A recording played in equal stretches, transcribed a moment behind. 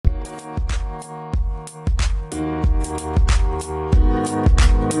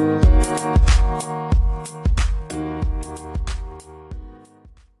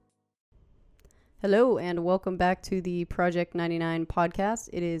Hello and welcome back to the Project 99 podcast.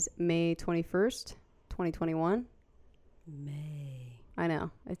 It is May 21st, 2021. May. I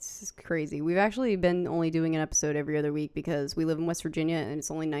know. It's just crazy. We've actually been only doing an episode every other week because we live in West Virginia and it's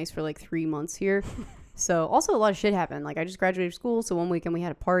only nice for like 3 months here. So also a lot of shit happened. Like I just graduated school, so one weekend we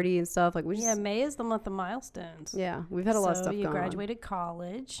had a party and stuff. Like we just May is the month of milestones. Yeah, we've had a lot of stuff So you going graduated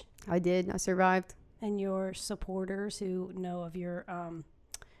college. on. I did. I survived. And your supporters who know of your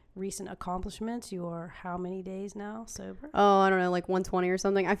recent accomplishments, you are how many days now sober? Oh, I don't know, like 120 or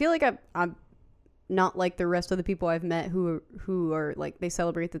something. I feel like I'm not like the rest of the people I've met who are like they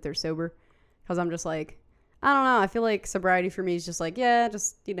celebrate that they're sober, because I'm just like, I don't know. I feel like sobriety for me is just like, yeah,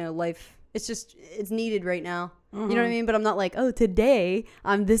 just, you know, life. It's needed right now. Mm-hmm. You know what I mean? But I'm not like, oh, today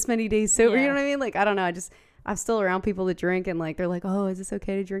I'm this many days sober. Yeah. You know what I mean? Like, I don't know. I'm still around people that drink and like they're like, oh, is this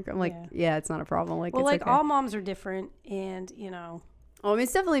okay to drink? I'm like, yeah, it's not a problem. Like, well, it's like okay. all moms are different, and you know. Oh, I mean,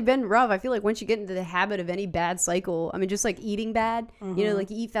 it's definitely been rough. I feel like once you get into the habit of any bad cycle, I mean, just like eating bad, you know, like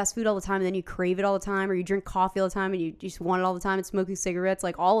you eat fast food all the time and then you crave it all the time, or you drink coffee all the time and you just want it all the time, and smoking cigarettes,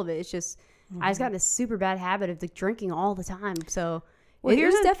 like all of it. It's just, I just got in a super bad habit of like drinking all the time. So well,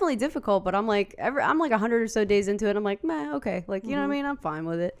 here's definitely difficult, but I'm like 100 or so days into it. I'm like, meh, okay. Like, you know what I mean? I'm fine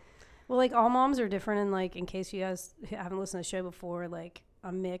with it. Well, like all moms are different. And like, in case you guys haven't listened to the show before, like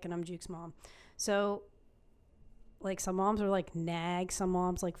I'm Mick and I'm Juke's mom. So like some moms are like nag, some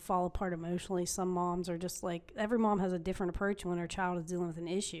moms like fall apart emotionally, some moms are just like, every mom has a different approach when her child is dealing with an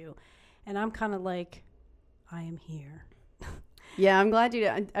issue. And I'm kind of like, I am here. Yeah, I'm glad you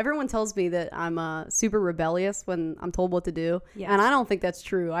did. Everyone tells me that I'm super rebellious when I'm told what to do. Yes. And I don't think that's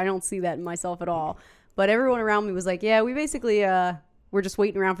true. I don't see that in myself at all. But everyone around me was like, yeah, we basically we're just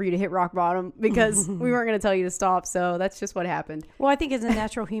waiting around for you to hit rock bottom because we weren't going to tell you to stop. So that's just what happened. Well, I think it's a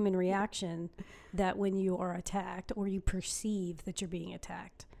natural human reaction that when you are attacked or you perceive that you're being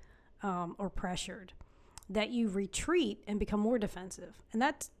attacked or pressured, that you retreat and become more defensive. And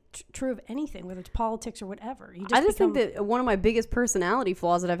that's true of anything, whether it's politics or whatever. I just think that one of my biggest personality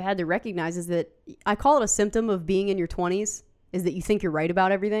flaws that I've had to recognize is that I call it a symptom of being in your 20s, is that you think you're right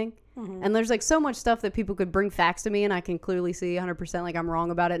about everything. And there's like so much stuff that people could bring facts to me and I can clearly see 100% like I'm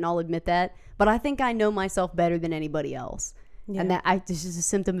wrong about it, and I'll admit that. But I think I know myself better than anybody else. Yeah. And this is a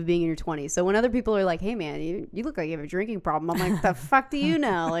symptom of being in your 20s. So when other people are like, hey man, you look like you have a drinking problem, I'm like, the fuck do you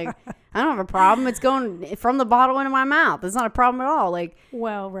know? Like, I don't have a problem. It's going from the bottle into my mouth. It's not a problem at all. Like,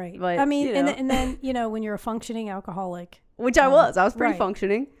 well, right. But, I mean, you know. and then, you know, when you're a functioning alcoholic, which I was pretty right.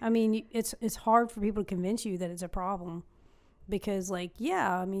 functioning. I mean, it's hard for people to convince you that it's a problem because like,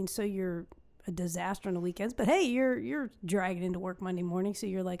 yeah, I mean, so you're a disaster on the weekends, but hey, you're dragging into work Monday morning, so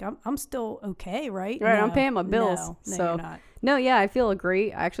you're like, I'm still okay, right? Right, no, I'm paying my bills. No, so you're not. No, yeah, I feel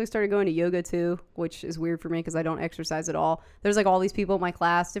great. I actually started going to yoga too, which is weird for me because I don't exercise at all. There's like all these people in my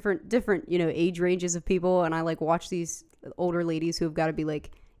class, different, you know, age ranges of people, and I like watch these older ladies who have got to be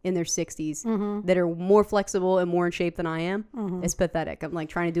like in their 60s that are more flexible and more in shape than I am. It's pathetic. I'm like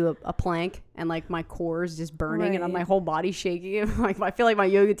trying to do a plank and like my core is just burning and my whole body's shaking. Like I feel like my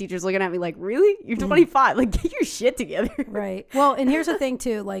yoga teacher's looking at me like, really? You're 25. Like get your shit together. Right. Well, and here's the thing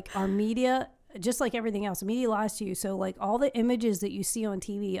too, like our media, just like everything else, media lies to you. So like all the images that you see on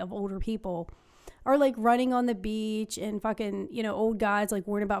TV of older people are like running on the beach and fucking, you know, old guys like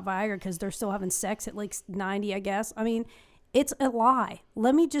worrying about Viagra because they're still having sex at like 90, I guess. I mean, it's a lie.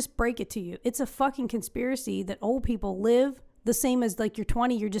 Let me just break it to you. It's a fucking conspiracy that old people live the same as like you're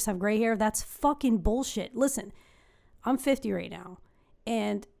 20, you just have gray hair. That's fucking bullshit. Listen, I'm 50 right now.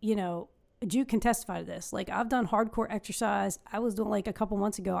 And, you know, Juke can testify to this. Like I've done hardcore exercise. I was doing like a couple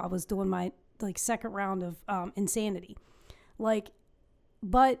months ago, I was doing my like second round of insanity. Like,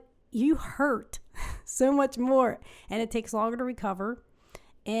 but you hurt so much more and it takes longer to recover.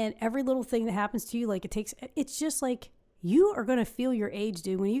 And every little thing that happens to you, like it's just like, you are going to feel your age,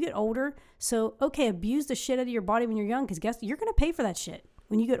 dude, when you get older. So, okay, abuse the shit out of your body when you're young because guess you're going to pay for that shit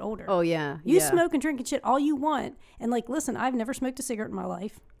when you get older. Oh, yeah. You smoke and drink and shit all you want. And like, listen, I've never smoked a cigarette in my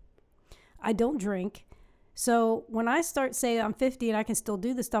life. I don't drink. So when I start saying I'm 50 and I can still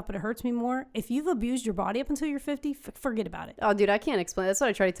do this stuff, but it hurts me more, if you've abused your body up until you're 50, forget about it. Oh, dude, I can't explain. That's what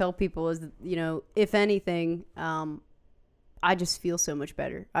I try to tell people is, that, you know, if anything, I just feel so much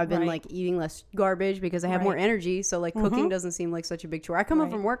better. I've been like eating less garbage because I have more energy. So like cooking doesn't seem like such a big chore. I come home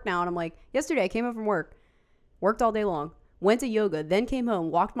from work now and I'm like, yesterday I came home from work, worked all day long, went to yoga, then came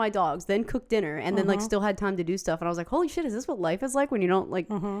home, walked my dogs, then cooked dinner, and then like still had time to do stuff. And I was like, holy shit, is this what life is like when you don't like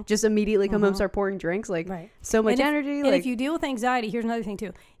just immediately come home, start pouring drinks? Like so much energy. And if you deal with anxiety, here's another thing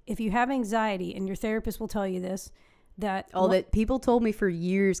too. If you have anxiety, and your therapist will tell you this, That people told me for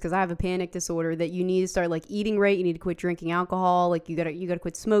years, because I have a panic disorder, that you need to start like eating right, you need to quit drinking alcohol, like you gotta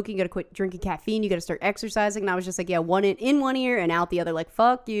quit smoking, you gotta quit drinking caffeine, you gotta start exercising. And I was just like, yeah, one in one ear and out the other, like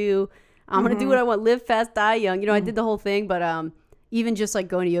fuck you, I'm gonna do what I want, live fast, die young. I did the whole thing, but even just like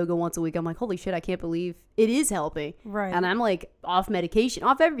going to yoga once a week, I'm like, holy shit, I can't believe it is helping. Right. And I'm like off medication,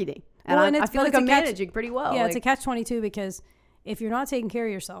 off everything, and I feel like I'm managing pretty well. Yeah, it's a catch-22, because if you're not taking care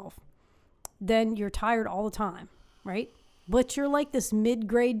of yourself, then you're tired all the time, right? But you're like this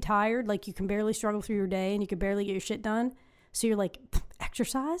mid-grade tired, like you can barely struggle through your day and you can barely get your shit done. So you're like,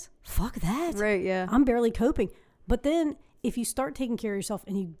 exercise? Fuck that. Right, yeah. I'm barely coping. But then if you start taking care of yourself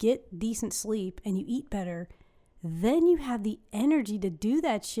and you get decent sleep and you eat better, then you have the energy to do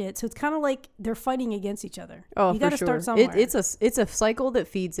that shit. So it's kind of like they're fighting against each other. Oh, you got to start somewhere. It's a cycle that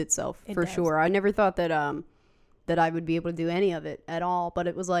feeds itself, for sure. I never thought that I would be able to do any of it at all. But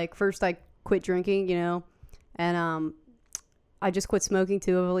it was like, first I quit drinking, and I just quit smoking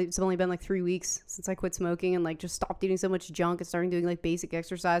too. It's only been like 3 weeks since I quit smoking, and like just stopped eating so much junk and starting doing like basic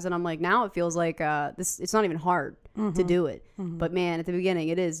exercise. And I'm like, now it feels like it's not even hard to do it. But man, at the beginning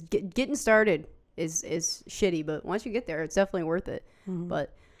it is. Getting started is shitty, but once you get there, it's definitely worth it.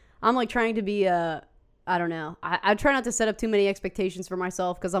 But I'm like trying to be I don't know. I try not to set up too many expectations for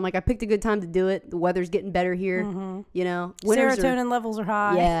myself, because I'm like, I picked a good time to do it. The weather's getting better here. Serotonin levels are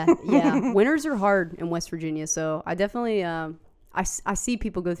high. Yeah. Winters are hard in West Virginia, so I definitely I see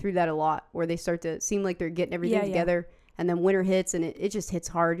people go through that a lot, where they start to seem like they're getting everything together, and then winter hits, and it just hits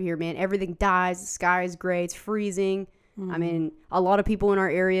hard here, man. Everything dies. The sky is gray. It's freezing. I mean, a lot of people in our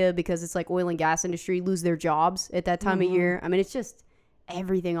area, because it's like oil and gas industry, lose their jobs at that time of year. I mean, it's just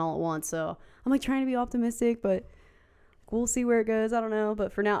everything all at once. So I'm like trying to be optimistic, but we'll see where it goes. I don't know.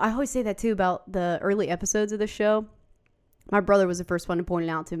 But for now, I always say that too about the early episodes of the show. My brother was the first one to point it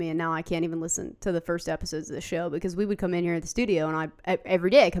out to me, and now I can't even listen to the first episodes of the show, because we would come in here at the studio, and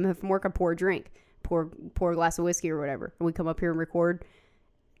every day I come home from work, I pour a glass of whiskey or whatever, and we come up here and record.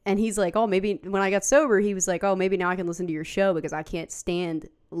 And he's like, oh, maybe when I got sober, he was like, oh, maybe now I can listen to your show, because I can't stand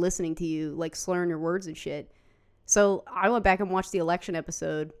listening to you like slurring your words and shit. So I went back and watched the election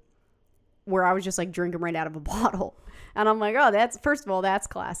episode where I was just like drinking right out of a bottle. And I'm like, oh, first of all, that's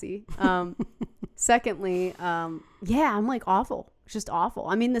classy. Secondly, yeah, I'm like awful. It's just awful.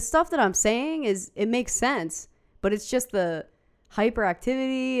 I mean, the stuff that I'm saying it makes sense, but it's just the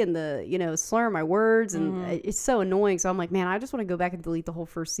hyperactivity and the, slurring my words, and it's so annoying. So I'm like, man, I just want to go back and delete the whole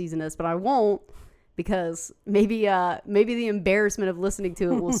first season of this, but I won't, because maybe the embarrassment of listening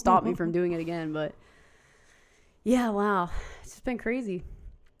to it will stop me from doing it again. But yeah, wow. It's just been crazy.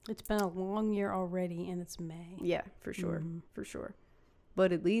 It's been a long year already, and it's May. Yeah, for sure. For sure.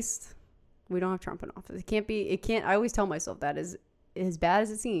 But at least we don't have Trump in office. I always tell myself that as bad as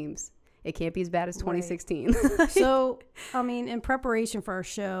it seems, it can't be as bad as 2016. Right. So, I mean, in preparation for our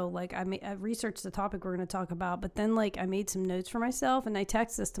show, like I researched the topic we're going to talk about, but then like I made some notes for myself, and I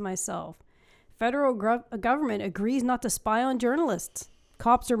text this to myself. Federal government agrees not to spy on journalists.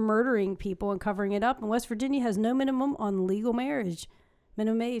 Cops are murdering people and covering it up, and West Virginia has no minimum age on legal marriage.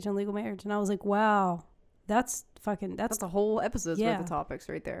 And I was like, wow, that's a whole episode's worth of topics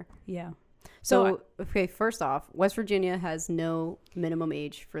right there. Yeah. So, okay, first off, West Virginia has no minimum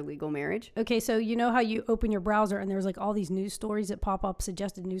age for legal marriage. Okay, so you know how you open your browser and there's like all these news stories that pop up,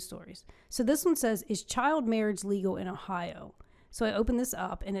 suggested news stories. So this one says, is child marriage legal in Ohio? So I open this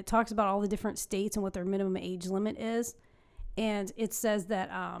up, and it talks about all the different states and what their minimum age limit is. And it says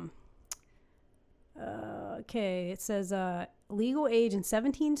that, it says legal age in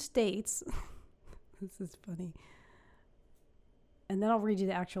 17 states. This is funny. And then I'll read you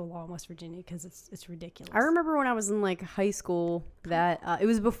the actual law in West Virginia, because it's ridiculous. I remember when I was in like high school that it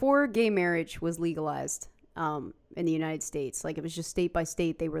was before gay marriage was legalized in the United States. Like, it was just state by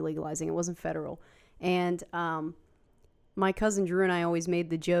state they were legalizing. It wasn't federal. And my cousin Drew and I always made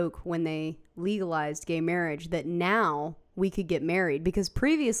the joke when they legalized gay marriage that now we could get married, because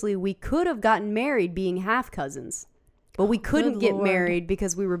previously we could have gotten married being half cousins, but we couldn't get married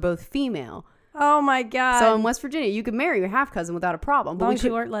because we were both female. Oh my God. So in West Virginia, you could marry your half cousin without a problem. As long as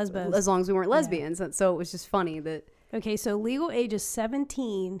you weren't lesbians. As long as we weren't lesbians. Yeah. So it was just funny that. Okay, so legal age is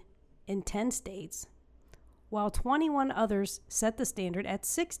 17 in 10 states, while 21 others set the standard at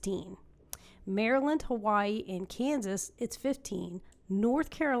 16. Maryland, Hawaii, and Kansas, it's 15. North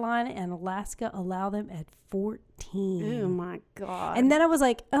Carolina and Alaska allow them at 14. Oh my God. And then I was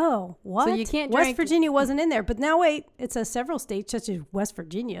like, oh, what? So you can't West Virginia wasn't in there. But now wait, it says several states such as West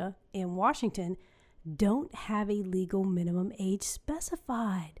Virginia and Washington don't have a legal minimum age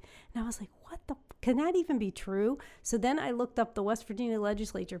specified. And I was like, what the, can that even be true? So then I looked up the West Virginia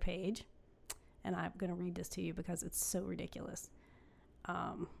legislature page, And I'm going to read this to you because it's so ridiculous.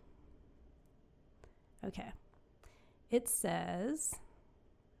 Okay. It says,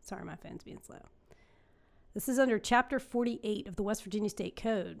 sorry, my phone's being slow. This is under Chapter 48 of the West Virginia State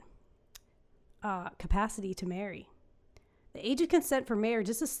Code. Capacity to marry. The age of consent for marriage,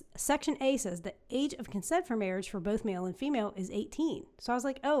 this is Section A says the age of consent for marriage for both male and female is 18. So I was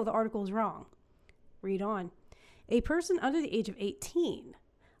like, oh, the article is wrong. Read on. A person under the age of 18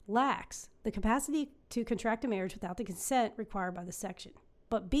 lacks the capacity to contract a marriage without the consent required by the section.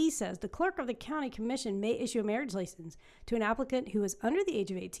 But B says the clerk of the county commission may issue a marriage license to an applicant who is under the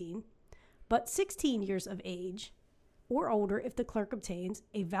age of 18, but 16 years of age or older if the clerk obtains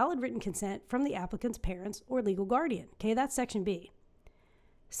a valid written consent from the applicant's parents or legal guardian. Okay, that's Section B.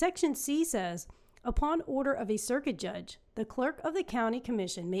 Section C says, upon order of a circuit judge, the clerk of the county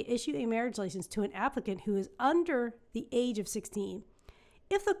commission may issue a marriage license to an applicant who is under the age of 16.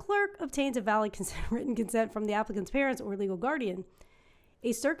 If the clerk obtains a valid written consent from the applicant's parents or legal guardian,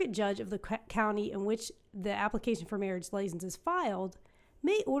 a circuit judge of the county in which the application for marriage license is filed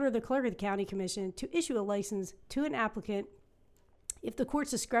may order the clerk of the county commission to issue a license to an applicant if the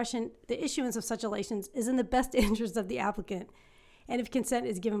court's discretion, the issuance of such a license is in the best interest of the applicant and if consent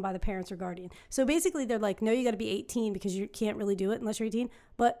is given by the parents or guardian. So basically they're like, no, you got to be 18 because you can't really do it unless you're 18.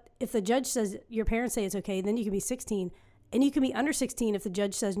 But if the judge says your parents say it's okay, then you can be 16. And you can be under 16 if the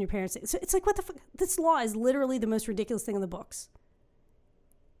judge says and your parents say. So it's like, what the fuck? This law is literally the most ridiculous thing in the books.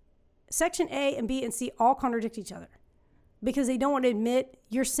 Section A and B and C all contradict each other because they don't want to admit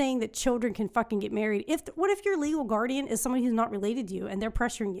you're saying that children can fucking get married. What if your legal guardian is somebody who's not related to you and they're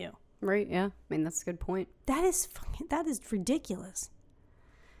pressuring you? Right, yeah. I mean, that's a good point. That is ridiculous.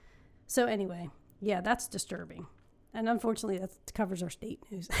 So anyway, yeah, that's disturbing. And unfortunately, that covers our state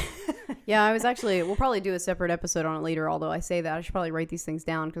news. Yeah, we'll probably do a separate episode on it later, although I say that I should probably write these things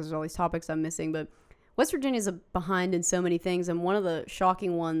down because there's all these topics I'm missing. But West Virginia's behind in so many things, and one of the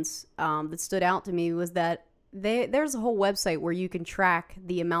shocking ones that stood out to me was that there's a whole website where you can track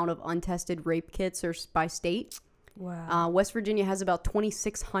the amount of untested rape kits or by state. Wow. West Virginia has about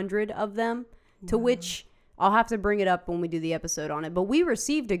 2,600 of them, to which I'll have to bring it up when we do the episode on it. But we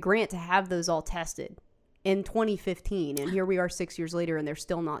received a grant to have those all tested in 2015, and here we are 6 years later, and they're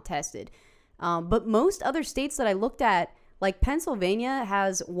still not tested. But most other states that I looked at, like Pennsylvania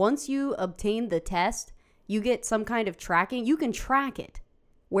has, once you obtain the test, you get some kind of tracking. You can track it,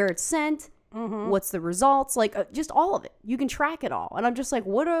 where it's sent, what's the results, like just all of it. You can track it all. And I'm just like,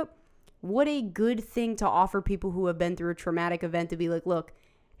 what a good thing to offer people who have been through a traumatic event to be like, look,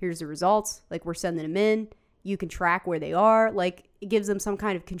 here's the results. Like, we're sending them in. You can track where they are. Like, it gives them some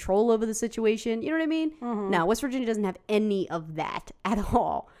kind of control over the situation. You know what I mean? Now, West Virginia doesn't have any of that at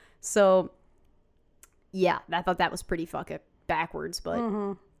all. So, yeah, I thought that was pretty fucking backwards.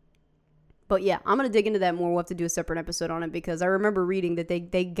 But yeah, I'm going to dig into that more. We'll have to do a separate episode on it because I remember reading that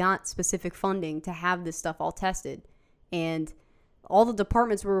they got specific funding to have this stuff all tested. And all the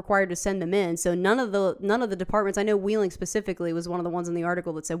departments were required to send them in. So none of the departments, I know Wheeling specifically was one of the ones in the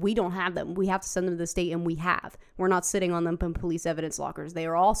article that said, we don't have them. We have to send them to the state, and we have. We're not sitting on them in police evidence lockers. They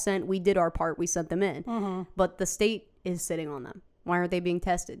are all sent. We did our part. We sent them in. But the state is sitting on them. Why aren't they being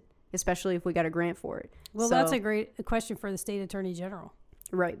tested? Especially if we got a grant for it. Well, that's a great question for the state attorney general.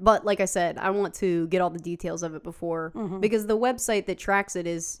 Right. But like I said, I want to get all the details of it before, because the website that tracks it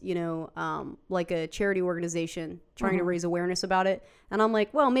is, like a charity organization trying to raise awareness about it. And I'm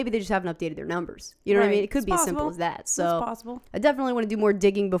like, well, maybe they just haven't updated their numbers. You know what I mean? It could be as simple as that. So it's possible. I definitely want to do more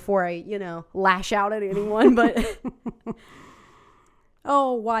digging before I, lash out at anyone. But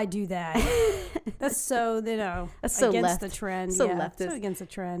oh, why do that? That's so, that's so against left. the trend. So yeah, leftist. so against the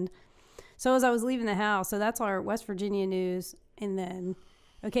trend. So as I was leaving the house, so that's our West Virginia news. And then,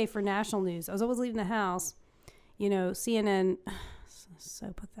 okay, for national news, as I was leaving the house, CNN,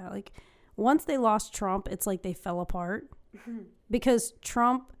 so pathetic. Like, once they lost Trump, it's like they fell apart because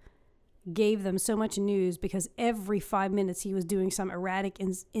Trump gave them so much news because every 5 minutes he was doing some erratic,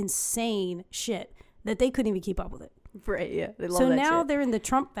 insane shit that they couldn't even keep up with it. Right, yeah. They love so that now shit. They're in the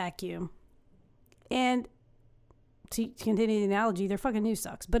Trump vacuum. And to continue the analogy, their fucking news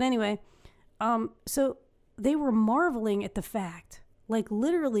sucks. But anyway, so they were marveling at the fact, like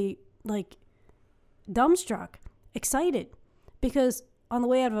literally, like dumbstruck, excited, because on the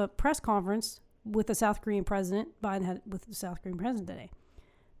way out of a press conference with the South Korean president, Biden had with the South Korean president today,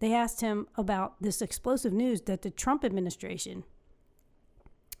 they asked him about this explosive news that the Trump administration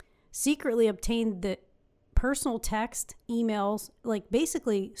secretly obtained the personal text, emails, like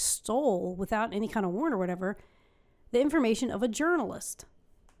basically stole without any kind of warrant or whatever, the information of a journalist.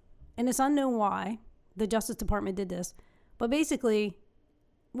 And it's unknown why the Justice Department did this, but basically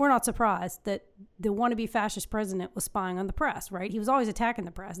we're not surprised that the wannabe fascist president was spying on the press, right? He was always attacking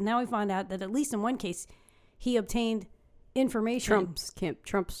the press. And now we find out that at least in one case, he obtained information.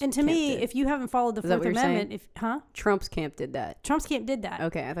 Trump's and to me, if you haven't followed the Fourth Amendment, Trump's camp did that. Trump's camp did that.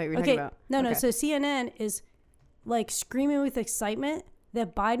 Okay, I thought you were talking about. No. So CNN is like screaming with excitement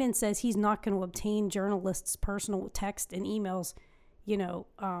that Biden says he's not going to obtain journalists' personal text and emails. You know,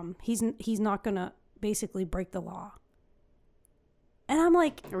 he's not going to basically break the law. And I'm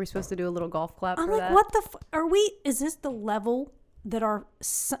like, are we supposed to do a little golf clap for that? I'm like, what the are we? Is this the level that our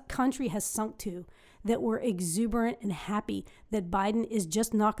country has sunk to? That we're exuberant and happy that Biden is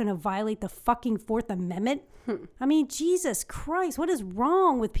just not going to violate the fucking Fourth Amendment? I mean, Jesus Christ, what is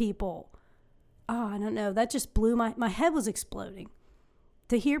wrong with people? Oh, I don't know. That just blew my head was exploding.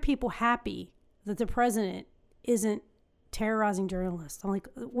 To hear people happy that the president isn't terrorizing journalists. I'm like,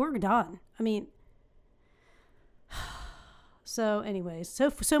 we're done. I mean, so anyways,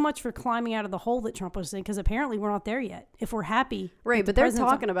 so much for climbing out of the hole that Trump was in, because apparently we're not there yet. If we're happy. Right, but they're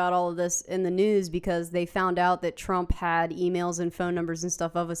talking about all of this in the news because they found out that Trump had emails and phone numbers and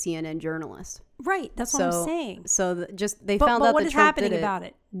stuff of a CNN journalist. Right, that's what I'm saying. So they found out what that is Trump happening did it. about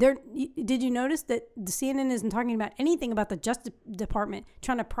it? Did you notice that the CNN isn't talking about anything about the Justice Department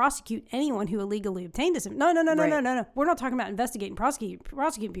trying to prosecute anyone who illegally obtained this? No. We're not talking about investigating,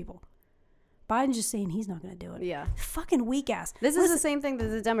 prosecuting people. Biden's just saying he's not going to do it. Yeah. Fucking weak ass. This is the same thing that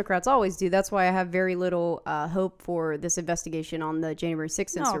the Democrats always do. That's why I have very little hope for this investigation on the January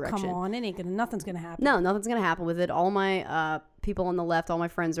 6th insurrection. Oh, come on. Nothing's going to happen. No, nothing's going to happen with it. All my people on the left, all my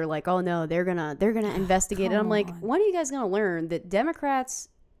friends are like, oh no, they're gonna investigate it. And I'm like, when are you guys going to learn that Democrats,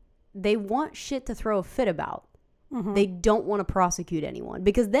 they want shit to throw a fit about. Mm-hmm. They don't want to prosecute anyone.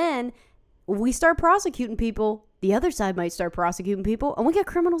 Because then we start prosecuting people, the other side might start prosecuting people, and we get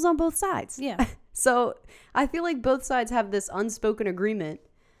criminals on both sides. Yeah. So I feel like both sides have this unspoken agreement.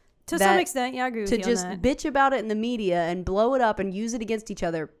 To some extent, yeah, I agree with you on that. To just bitch about it in the media and blow it up and use it against each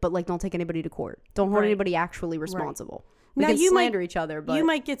other, but like don't take anybody to court. Don't hold anybody actually responsible. Right. We can slander each other, but you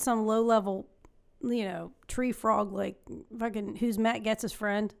might get some low level, tree frog like fucking who's Matt Gaetz's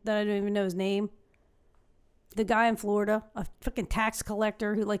friend that I don't even know his name. The guy in Florida, a fucking tax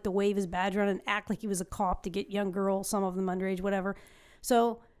collector who liked to wave his badge around and act like he was a cop to get young girls, some of them underage, whatever.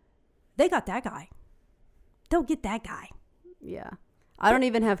 So they got that guy. They'll get that guy. Yeah. I don't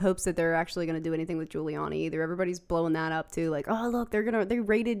even have hopes that they're actually going to do anything with Giuliani either. Everybody's blowing that up too. Like, oh, look, they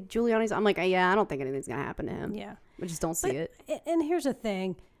raided Giuliani's. I'm like, yeah, I don't think anything's going to happen to him. Yeah. I just don't see it. And here's the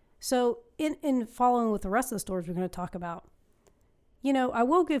thing. So in following with the rest of the stories we're going to talk about, I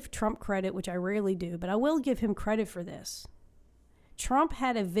will give Trump credit, which I rarely do, but I will give him credit for this. Trump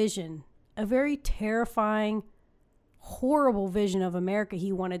had a vision, a very terrifying, horrible vision of America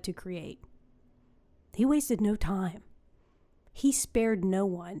he wanted to create. He wasted no time. He spared no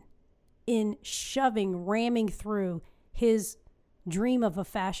one in ramming through his dream of a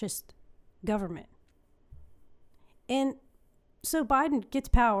fascist government. And so Biden gets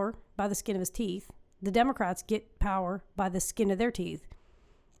power by the skin of his teeth. The Democrats get power by the skin of their teeth.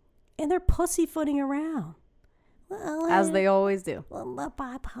 And they're pussyfooting around. Well, as they always do. Well,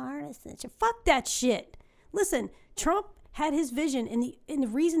 bipartisan. Fuck that shit. Listen, Trump had his vision, and the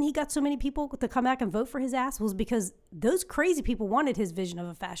reason he got so many people to come back and vote for his ass was because those crazy people wanted his vision of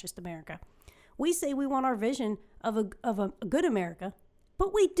a fascist America. We say we want our vision of a good America,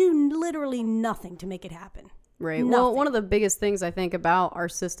 but we do literally nothing to make it happen. Right. Well, one of the biggest things I think about our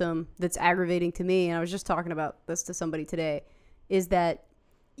system that's aggravating to me, and I was just talking about this to somebody today, is that,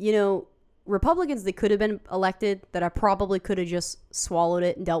 Republicans that could have been elected that I probably could have just swallowed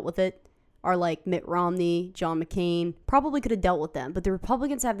it and dealt with it are like Mitt Romney, John McCain, probably could have dealt with them. But the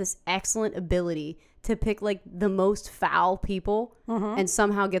Republicans have this excellent ability to pick like the most foul people and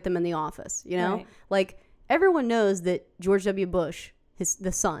somehow get them in the office, Right. Like everyone knows that George W. Bush,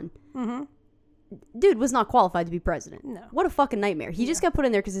 the son, dude was not qualified to be president. No. What a fucking nightmare. He just got put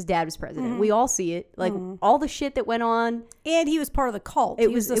in there because his dad was president. We all see it. Like all the shit that went on. And he was part of the cult. He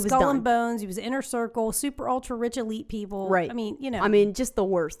was the Skull and Bones. He was inner circle, super ultra rich elite people. Right. I mean, just the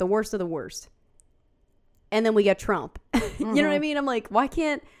worst of the worst. And then we get Trump. You know what I mean? I'm like, why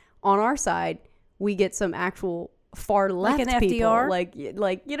can't on our side we get some actual far left like an people? FDR? Like,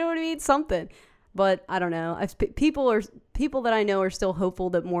 you know what I mean? Something. But I don't know. People that I know are still hopeful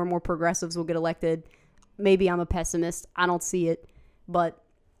that more and more progressives will get elected. Maybe I'm a pessimist. I don't see it. But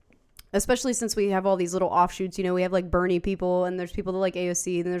especially since we have all these little offshoots, we have like Bernie people, and there's people that like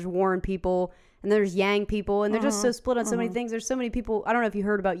AOC, and there's Warren people, and there's Yang people, and they're just so split on so many things. There's so many people. I don't know if you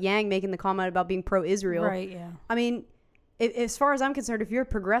heard about Yang making the comment about being pro-Israel. Right, yeah. I mean, as far as I'm concerned, if you're a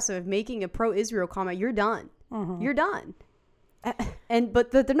progressive making a pro-Israel comment, you're done. You're done.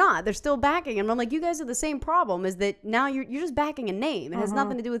 But they're not. They're still backing. And I'm like, you guys are the same problem. Is that now you're just backing a name. It has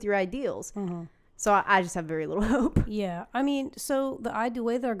nothing to do with your ideals. So I just have very little hope. Yeah. I mean, so the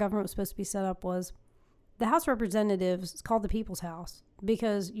way that our government was supposed to be set up was the House of Representatives is called the People's House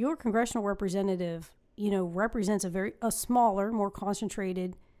because your congressional representative, represents a smaller, more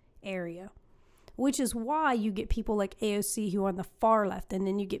concentrated area, which is why you get people like AOC who are on the far left, and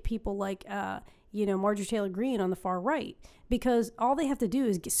then you get people like, Marjorie Taylor Greene on the far right, because all they have to do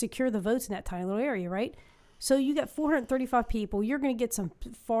is secure the votes in that tiny little area, right? So you got 435 people. You're going to get some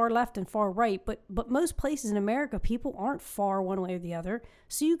far left and far right, but most places in America, people aren't far one way or the other.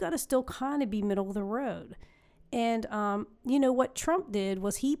 So you got to still kind of be middle of the road. And what Trump did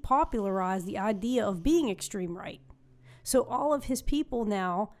was he popularized the idea of being extreme right. So all of his people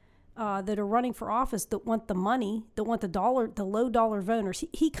now that are running for office that want the money, that want the low dollar voters,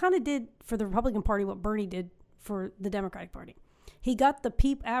 he kind of did for the Republican Party what Bernie did for the Democratic Party. He got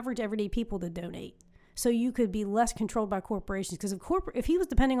the average everyday people to donate. So you could be less controlled by corporations. Because if he was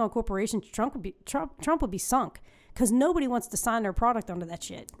depending on corporations, Trump would be sunk. Because nobody wants to sign their product onto that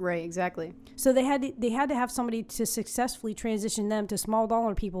shit. Right, exactly. So they had to have somebody to successfully transition them to small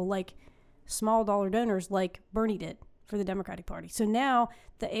dollar people, like small dollar donors, like Bernie did for the Democratic Party. So now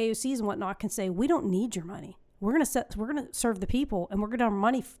the AOCs and whatnot can say, we don't need your money. We're gonna serve the people, and we're gonna have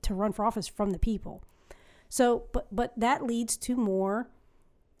money to run for office from the people. So, but that leads to more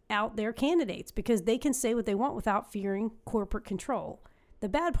out there candidates because they can say what they want without fearing corporate control. The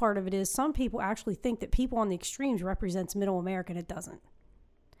bad part of it is some people actually think that people on the extremes represents middle America, and it doesn't.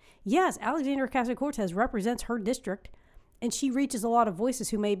 Yes, Alexandria Ocasio-Cortez represents her district, and she reaches a lot of voices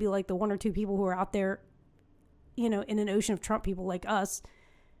who may be like the one or two people who are out there, in an ocean of Trump people like us,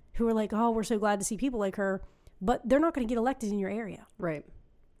 who are like, oh, we're so glad to see people like her, but they're not going to get elected in your area. Right.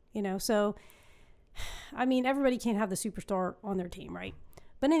 So, I mean, everybody can't have the superstar on their team, right?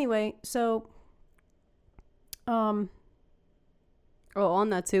 But anyway, so, on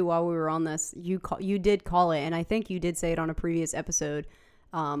that too, while we were on this, you did call it, and I think you did say it on a previous episode,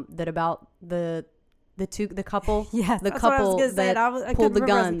 that about the couple, yeah, the couple that pulled the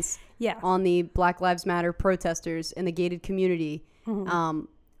guns, yeah, on the Black Lives Matter protesters in the gated community. Mm-hmm.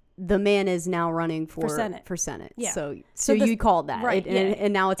 The man is now running for Senate. Yeah. So you called that, right?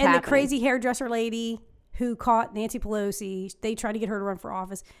 And now it's happening. And the crazy hairdresser lady who caught Nancy Pelosi, they tried to get her to run for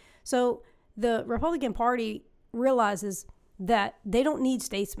office. So the Republican Party realizes that they don't need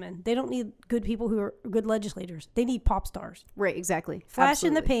statesmen. They don't need good people who are good legislators. They need pop stars. Right, exactly. Flash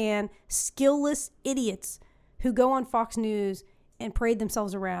in the pan, skillless idiots who go on Fox News and parade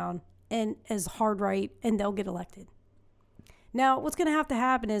themselves around and as hard right, and they'll get elected. Now, what's going to have to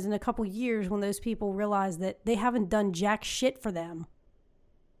happen is in a couple years when those people realize that they haven't done jack shit for them,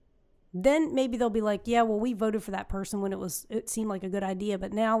 then maybe they'll be like, yeah, well, we voted for that person when it seemed like a good idea,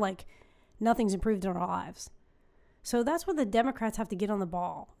 but now like nothing's improved in our lives. So that's where the Democrats have to get on the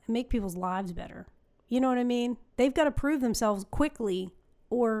ball and make people's lives better. You know what I mean? They've got to prove themselves quickly,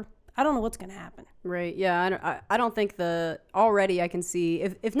 or I don't know what's going to happen. Right. Yeah. I don't think already I can see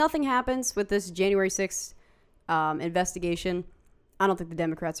if nothing happens with this January 6th investigation, I don't think the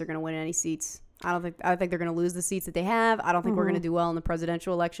Democrats are going to win any seats. I think they're going to lose the seats that they have. I don't think we're going to do well in the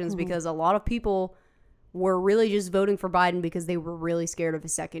presidential elections because a lot of people were really just voting for Biden because they were really scared of a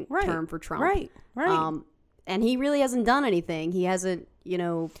second term for Trump. Right. And he really hasn't done anything. He hasn't,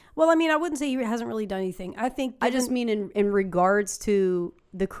 Well, I mean, I wouldn't say he hasn't really done anything. I just mean in regards to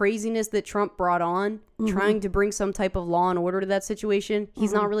the craziness that Trump brought on, trying to bring some type of law and order to that situation,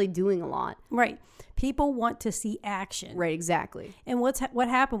 he's not really doing a lot. Right. People want to see action. Right, exactly. And what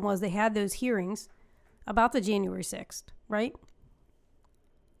happened was they had those hearings about the January 6th, right?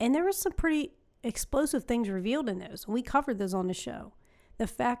 And there was some pretty explosive things revealed in those. We covered those on the show. The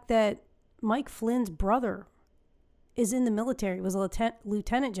fact that Mike Flynn's brother is in the military, was a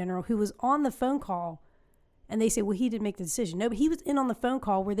lieutenant general who was on the phone call, and they say, well, he didn't make the decision. No, but he was in on the phone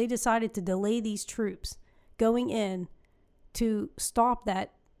call where they decided to delay these troops going in to stop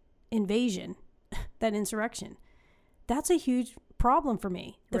that invasion, that insurrection. That's a huge problem for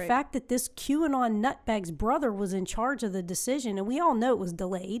me. The fact that this QAnon nutbag's brother was in charge of the decision, and we all know it was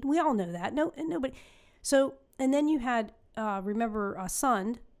delayed. We all know that. Nobody. So, and then you had, remember,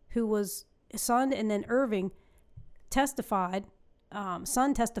 Sund, who was Sund, and then Irving testified.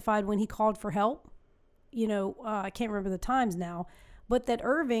 Sund testified when he called for help. I can't remember the times now, but that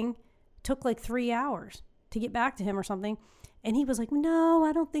Irving took like 3 hours to get back to him or something. And he was like, no,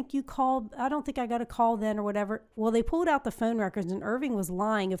 I don't think you called. I don't think I got a call then or whatever. Well, they pulled out the phone records and Irving was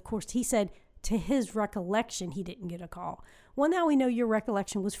lying. Of course, he said to his recollection, he didn't get a call. Well, now we know your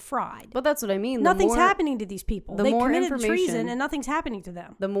recollection was fried. But that's what I mean. Nothing's happening to these people. The They more committed information- treason and nothing's happening to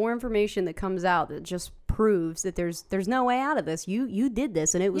them. The more information that comes out that just proves that there's no way out of this. You did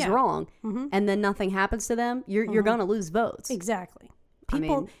this and it was Yeah. wrong. And then nothing happens to them. You're going to lose votes. Exactly. I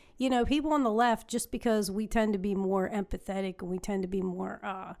People, mean- people on the left, just because we tend to be more empathetic and we tend to be more,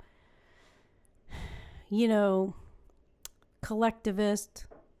 collectivist.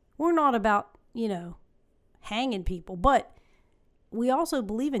 We're not about, hanging people, but we also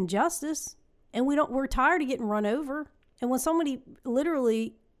believe in justice, and we're tired of getting run over. And when somebody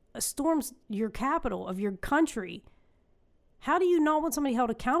literally storms your capital of your country, how do you not want somebody held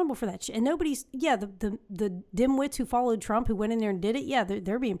accountable for that shit? And nobody's, the dimwits who followed Trump, who went in there and did it,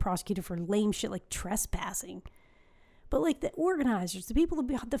 they're being prosecuted for lame shit like trespassing. But like the organizers, the people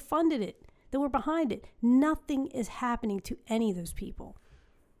that funded it, that were behind it, nothing is happening to any of those people.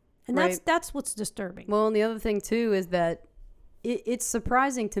 And that's what's disturbing. Well, and the other thing too is that it's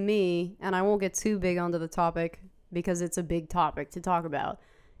surprising to me, and I won't get too big onto the topic because it's a big topic to talk about.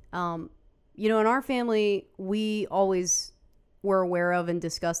 In our family, we always were aware of and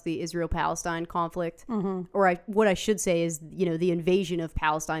discussed the Israel-Palestine conflict, or what I should say is, the invasion of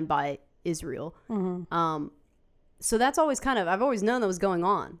Palestine by Israel. So that's always I've always known that was going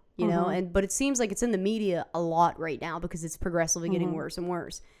on, but it seems like it's in the media a lot right now because it's progressively getting worse and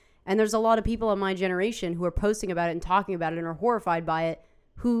worse. And there's a lot of people in my generation who are posting about it and talking about it and are horrified by it,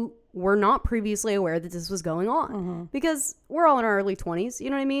 who were not previously aware that this was going on. Because we're all in our early 20s,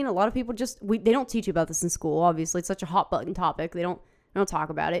 you know what I mean? A lot of people they don't teach you about this in school, obviously. It's such a hot button topic. They don't talk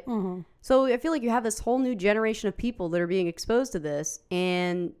about it. So I feel like you have this whole new generation of people that are being exposed to this,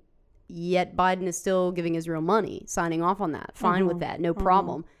 and yet Biden is still giving Israel money, signing off on that. Fine with that, no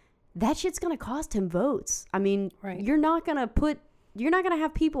problem. That shit's going to cost him votes. I mean, you're not going to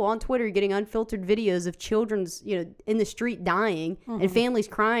have people on Twitter getting unfiltered videos of children's, in the street dying and families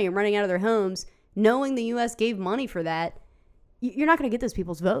crying and running out of their homes, knowing the U.S. gave money for that. You're not going to get those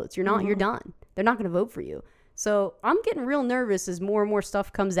people's votes. You're not. You're done. They're not going to vote for you. So I'm getting real nervous as more and more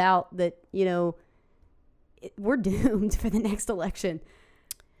stuff comes out that, we're doomed for the next election.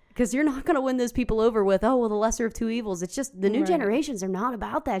 Because you're not going to win those people over with, the lesser of two evils. It's just the new generations are not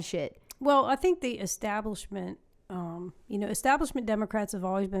about that shit. Well, I think the establishment... establishment Democrats have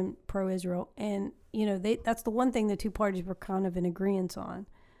always been pro-Israel, and that's the one thing the two parties were kind of in agreement on.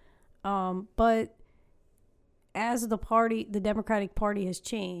 But as the Democratic Party has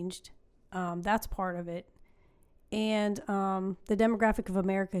changed, that's part of it, and the demographic of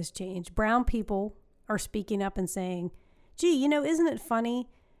America has changed. Brown people are speaking up and saying, "Gee, isn't it funny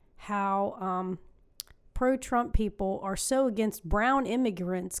how pro-Trump people are so against brown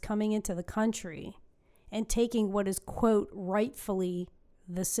immigrants coming into the country?" And taking what is, quote, rightfully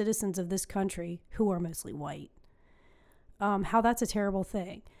the citizens of this country, who are mostly white. How that's a terrible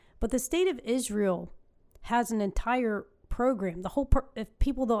thing. But the state of Israel has an entire program. The whole if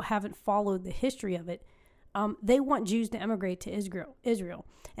people haven't followed the history of it, they want Jews to emigrate to Israel.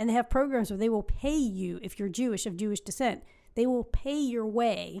 And they have programs where they will pay you, if you're Jewish, of Jewish descent, they will pay your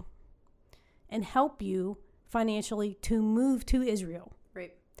way and help you financially to move to Israel.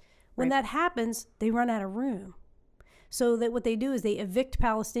 When that happens, they run out of room. So that what they do is they evict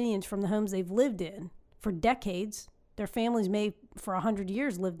Palestinians from the homes they've lived in for decades. Their families may, for 100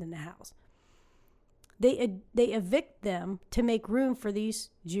 years, lived in the house. They evict them to make room for these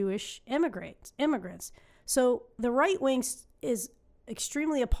Jewish immigrants. So the right wing is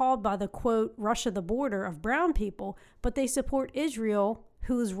extremely appalled by the, quote, rush of the border of brown people, but they support Israel,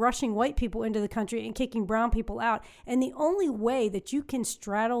 who is rushing white people into the country and kicking brown people out. And the only way that you can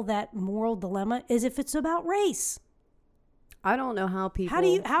straddle that moral dilemma is if it's about race. I don't know how people...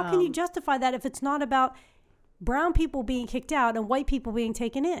 How can you justify that if it's not about brown people being kicked out and white people being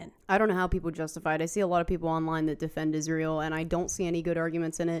taken in? I don't know how people justify it. I see a lot of people online that defend Israel, and I don't see any good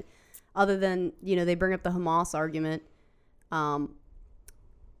arguments in it, other than, they bring up the Hamas argument.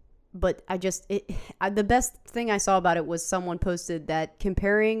 But the best thing I saw about it was someone posted that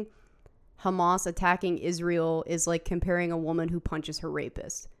comparing Hamas attacking Israel is like comparing a woman who punches her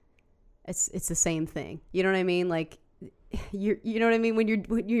rapist. It's the same thing. You know what I mean? Like, you know what I mean? When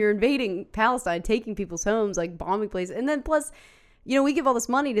you're invading Palestine, taking people's homes, like bombing places, and then plus, we give all this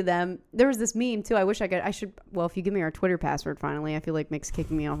money to them. There was this meme too. Well, if you give me our Twitter password finally, I feel like Mick's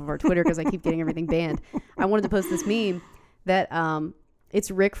kicking me off of our Twitter because I keep getting everything banned. I wanted to post this meme that, it's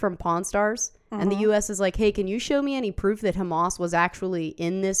Rick from Pawn Stars, and the U.S. is like, hey, can you show me any proof that Hamas was actually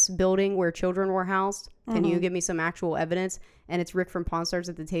in this building where children were housed? Can you give me some actual evidence? And it's Rick from Pawn Stars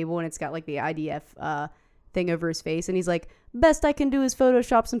at the table, and it's got like the IDF thing over his face, and he's like, best I can do is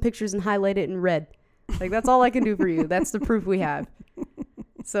Photoshop some pictures and highlight it in red. Like, that's all I can do for you. That's the proof we have.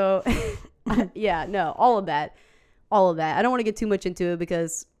 So, yeah, no, all of that. I don't want to get too much into it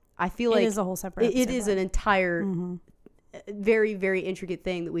because I feel like it is a whole separate episode, it is an entire, very, very intricate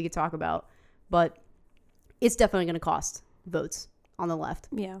thing that we could talk about. But it's definitely going to cost votes on the left.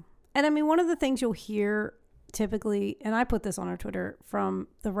 Yeah. And I mean, one of the things you'll hear typically, and I put this on our Twitter from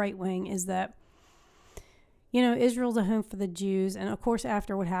the right wing, is that, you know, Israel's a home for the Jews. And of course,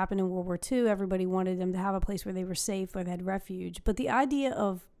 after what happened in World War II, everybody wanted them to have a place where they were safe, where they had refuge. But the idea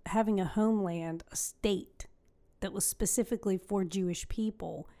of having a homeland, a state that was specifically for Jewish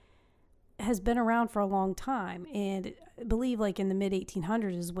people has been around for a long time. And I believe like in the mid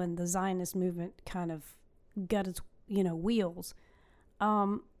 1800s is when the Zionist movement kind of got its, you know, wheels.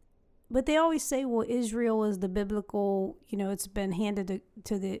 But they always say, well, Israel is the biblical, you know, it's been handed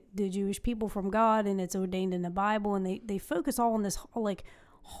to the Jewish people from God and it's ordained in the Bible. And they focus all on this like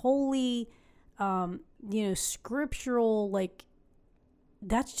holy, you know, scriptural, like,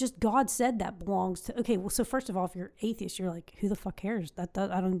 that's just God said that belongs to. Okay, well, so first of all, if you're atheist, you're like, who the fuck cares? I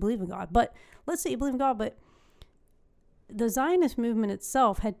don't believe in God. But let's say you believe in God, but the Zionist movement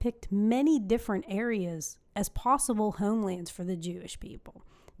itself had picked many different areas as possible homelands for the Jewish people.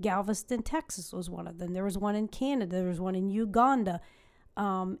 Galveston, Texas was one of them. There was one in Canada. There was one in Uganda.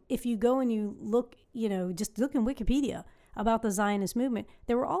 If you go and you look, you know, just look in Wikipedia about the Zionist movement,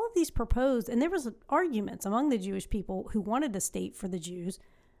 there were all of these proposed, and there was arguments among the Jewish people who wanted a state for the Jews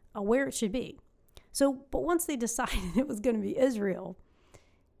where it should be. So, but once they decided it was going to be Israel,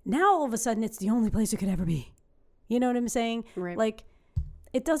 now all of a sudden it's the only place it could ever be. You know what I'm saying? Right. Like,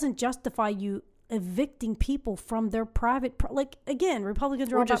 it doesn't justify you evicting people from their private, like, again,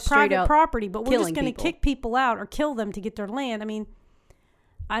 Republicans are all about private property, but we're just going to kick people out or kill them to get their land. I mean,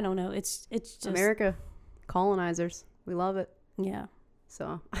 I don't know. It's just America, colonizers. We love it. Yeah.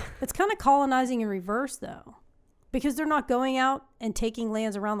 So it's kind of colonizing in reverse, though, because they're not going out and taking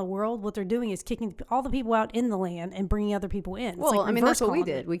lands around the world. What they're doing is kicking all the people out in the land and bringing other people in. Well, like, I mean, that's what we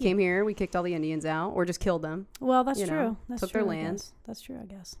did. We came here, we kicked all the Indians out or just killed them. Well, that's true. That's took true, their lands. That's true, I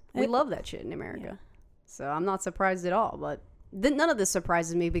guess. We love that shit in America. Yeah. So I'm not surprised at all. But none of this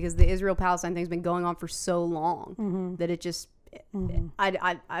surprises me because the Israel-Palestine thing's been going on for so long that it just,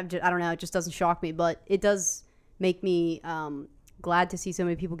 I don't know, it just doesn't shock me. But it does make me glad to see so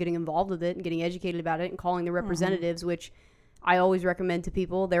many people getting involved with it and getting educated about it and calling the representatives, which I always recommend to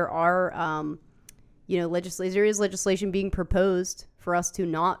people. There are, you know, there is legislation being proposed for us to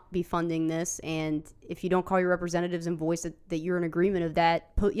not be funding this. And if you don't call your representatives and voice that you're in agreement of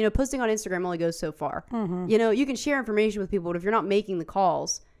that, you know, posting on Instagram only goes so far. You know, you can share information with people, but if you're not making the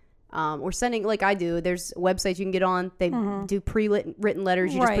calls or sending, like I do, there's websites you can get on. They do pre-written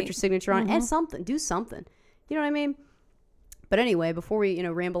letters. You just put your signature on. Add something. Do something. You know what I mean? But anyway, before we, you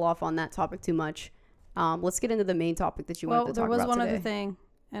know, ramble off on that topic too much, let's get into the main topic that you wanted to talk about today. Well, there was one other thing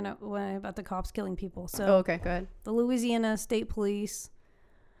and about the cops killing people. So, okay, go ahead. The Louisiana State Police,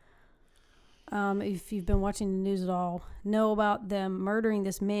 if you've been watching the news at all, know about them murdering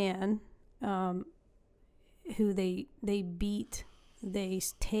this man who they beat, they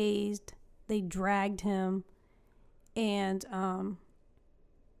tased, they dragged him, and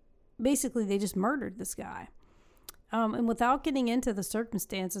basically they just murdered this guy. And without getting into the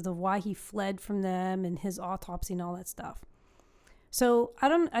circumstances of why he fled from them and his autopsy and all that stuff. So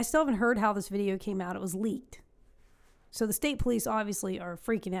I still haven't heard how this video came out. It was leaked. So the state police obviously are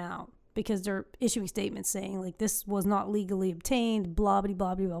freaking out because they're issuing statements saying like this was not legally obtained, blah, blah,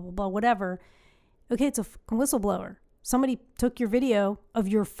 blah, blah, blah, blah, whatever. Okay, it's a whistleblower. Somebody took your video of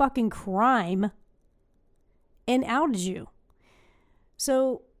your fucking crime and outed you.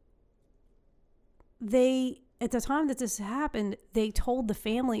 So at the time that this happened, they told the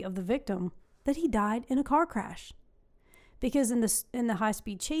family of the victim that he died in a car crash. Because in the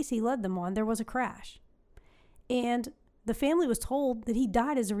high-speed chase he led them on, there was a crash. And the family was told that he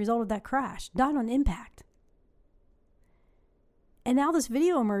died as a result of that crash, died on impact. And now this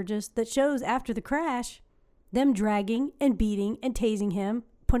video emerges that shows after the crash, them dragging and beating and tasing him,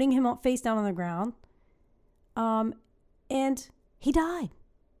 putting him face down on the ground. And he died.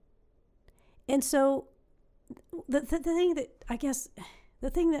 And so the thing that I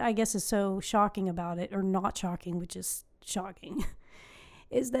guess is so shocking about it, or not shocking, which is shocking,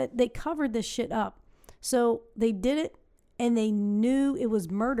 is that they covered this shit up. So they did it and they knew it was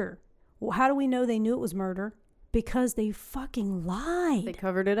murder. Well, how do we know they knew it was murder? Because they fucking lied. They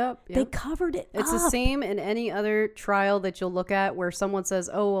covered it up. Yep. They covered it up. It's the same in any other trial that you'll look at where someone says,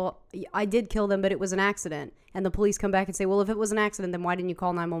 oh, well, I did kill them, but it was an accident. And the police come back and say, well, if it was an accident, then why didn't you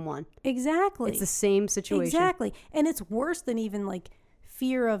call 911? Exactly. It's the same situation. Exactly. And it's worse than even like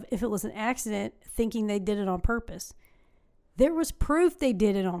fear of if it was an accident, thinking they did it on purpose. There was proof they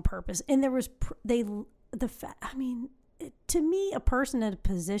did it on purpose, and there was to me, a person in a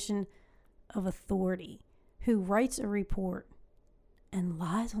position of authority who writes a report and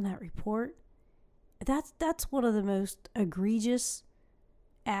lies on that report, that's one of the most egregious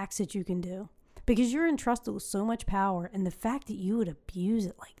acts that you can do, because you're entrusted with so much power, and the fact that you would abuse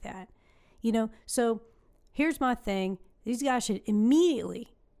it like that, so here's my thing. These guys should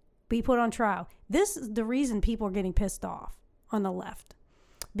immediately be put on trial. This is the reason people are getting pissed off on the left,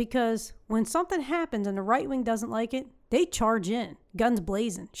 because when something happens and the right wing doesn't like it, they charge in, guns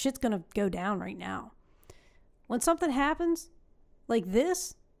blazing. Shit's gonna go down right now. When something happens like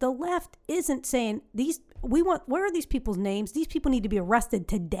this, the left isn't saying where are these people's names? These people need to be arrested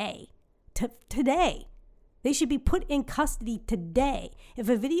today. Today. They should be put in custody today. If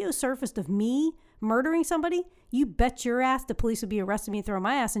a video surfaced of me murdering somebody, you bet your ass the police would be arresting me and throwing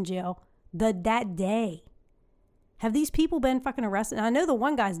my ass in jail that day. Have these people been fucking arrested? And I know the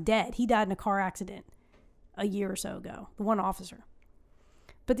one guy's dead. He died in a car accident a year or so ago, the one officer.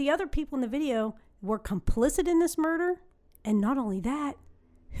 But the other people in the video were complicit in this murder. And not only that,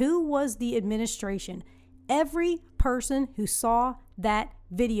 who was the administration? Every person who saw that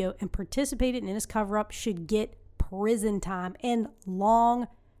video and participated in this cover-up should get prison time, and long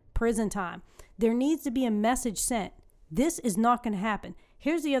prison time. There needs to be a message sent. This is not going to happen.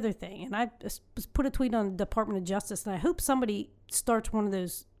 Here's the other thing, and I put a tweet on the Department of Justice, and I hope somebody starts one of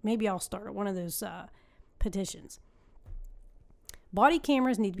those, maybe I'll start one of those petitions. Body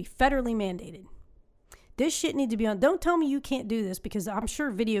cameras need to be federally mandated. This shit needs to be on. Don't tell me you can't do this, because I'm sure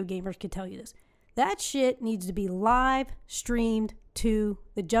video gamers could tell you this. That shit needs to be live streamed to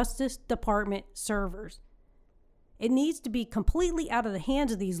the Justice Department servers. It needs to be completely out of the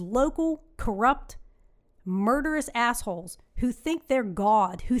hands of these local, corrupt, murderous assholes who think they're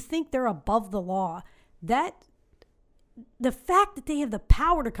God, who think they're above the law. The fact that they have the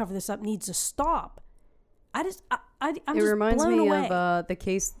power to cover this up needs to stop. I'm just reminds blown me away. of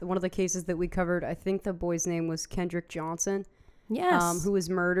one of the cases that we covered. I think the boy's name was Kendrick Johnson. Yes. Who was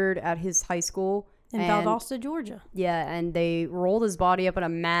murdered at his high school. In Valdosta, Georgia. Yeah, and they rolled his body up on a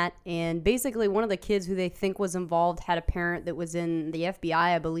mat, and basically one of the kids who they think was involved had a parent that was in the FBI,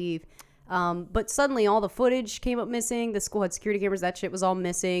 I believe. But suddenly all the footage came up missing. The school had security cameras. That shit was all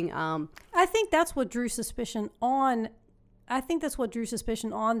missing. I think that's what drew suspicion on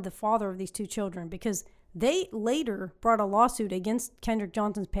the father of these two children, because they later brought a lawsuit against Kendrick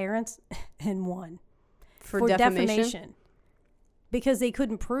Johnson's parents and won. For defamation. Because they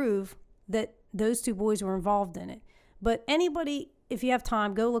couldn't prove that those two boys were involved in it. But anybody, if you have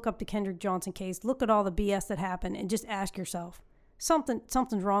time, go look up the Kendrick Johnson case. Look at all the BS that happened and just ask yourself,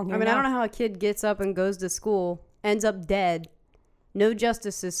 something's wrong here. I mean, I don't know how a kid gets up and goes to school, ends up dead, no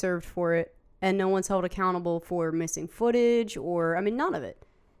justice is served for it, and no one's held accountable for missing footage or, I mean, none of it.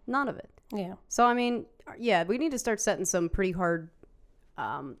 None of it. Yeah. So, I mean, yeah, we need to start setting some pretty hard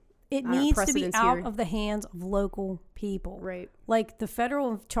it needs to be out of the hands of local people. Right. Like the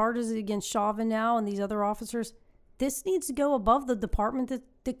federal charges against Chauvin now and these other officers, this needs to go above the department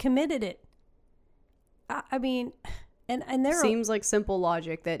that committed it. I mean, and there seems like simple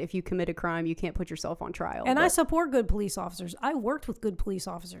logic that if you commit a crime, you can't put yourself on trial. And I support good police officers. I worked with good police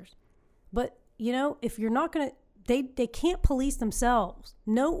officers. But, if you're not going to, they can't police themselves.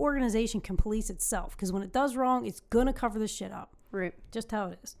 No organization can police itself, because when it does wrong, it's going to cover this shit up. Right. Just how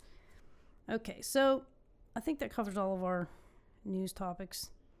it is. Okay, so I think that covers all of our news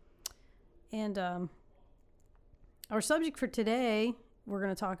topics. And our subject for today we're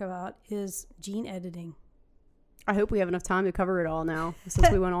going to talk about is gene editing. I hope we have enough time to cover it all now, since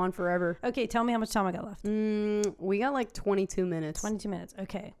we went on forever. Okay, tell me how much time I got left. We got like 22 minutes. 22 minutes.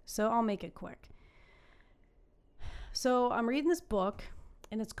 Okay, so I'll make it quick. So I'm reading this book,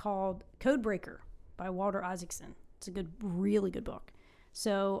 and it's called Codebreaker by Walter Isaacson. It's a really good book.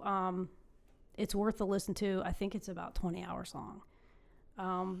 So it's worth a listen to. I think it's about 20 hours long.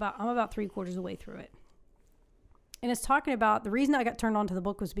 I'm about 3/4 of the way through it. And it's talking about, the reason I got turned on to the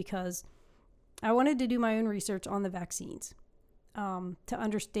book was because I wanted to do my own research on the vaccines to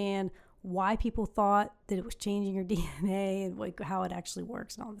understand why people thought that it was changing your DNA and like how it actually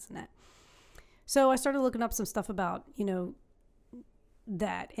works and all this and that. So I started looking up some stuff about,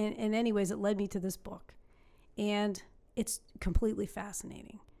 that. And anyways, it led me to this book. And it's completely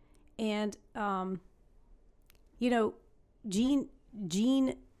fascinating. And,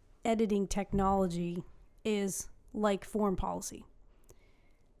 gene editing technology is like foreign policy.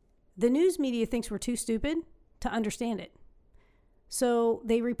 The news media thinks we're too stupid to understand it. So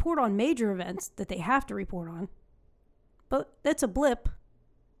they report on major events that they have to report on. But that's a blip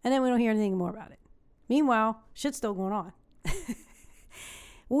And then we don't hear anything more about it. Meanwhile, shit's still going on.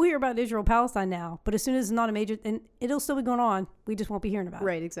 We'll hear about Israel-Palestine now, but as soon as it's not a major, and it'll still be going on, we just won't be hearing about it.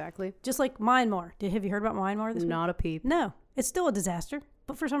 Right, exactly. Just like Myanmar. Have you heard about Myanmar this week? Not a peep. No, it's still a disaster,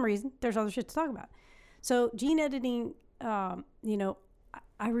 but for some reason, there's other shit to talk about. So gene editing, you know,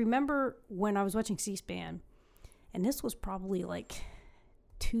 I remember when I was watching C-SPAN, and this was probably like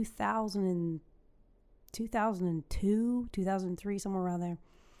 2002, 2003, somewhere around there.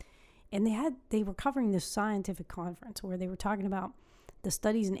 And they were covering this scientific conference where they were talking about the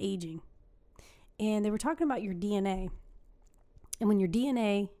studies in aging. And they were talking about your DNA. And when your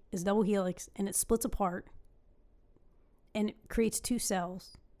DNA is double helix and it splits apart and it creates two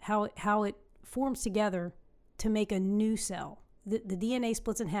cells, how it forms together to make a new cell. The DNA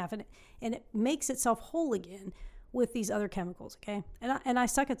splits in half and it makes itself whole again with these other chemicals, okay? And I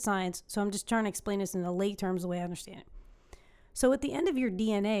suck at science, so I'm just trying to explain this in the lay terms the way I understand it. So at the end of your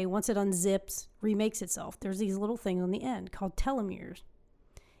DNA, once it unzips, remakes itself, there's these little things on the end called telomeres.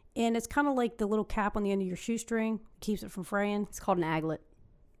 And it's kind of like the little cap on the end of your shoestring, keeps it from fraying. It's called an aglet.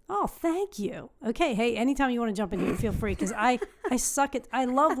 Oh, thank you. Okay, hey, anytime you want to jump in here, feel free, because I suck at, I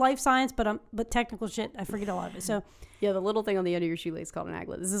love life science, but technical shit, I forget a lot of it. So yeah, the little thing on the end of your shoelace is called an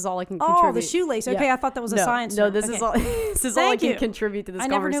aglet. This is all I can contribute. Oh, the shoelace. Okay, yeah. I thought that was a science term. No, this is all. This is all I can contribute to this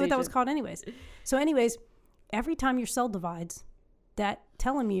conversation. I never knew what that was called, anyways. So, anyways, every time your cell divides, that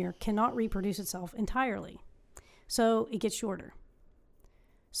telomere cannot reproduce itself entirely, so it gets shorter.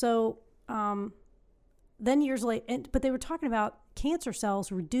 So, then years later, but they were talking about cancer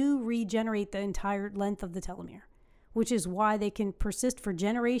cells do regenerate the entire length of the telomere, which is why they can persist for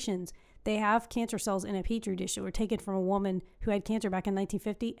generations. They have cancer cells in a petri dish that were taken from a woman who had cancer back in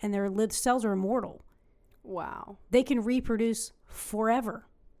 1950, and their cells are immortal. Wow. They can reproduce forever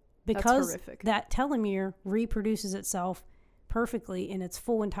because that telomere reproduces itself perfectly in its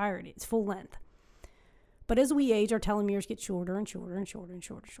full entirety, its full length. But as we age, our telomeres get shorter and shorter and shorter and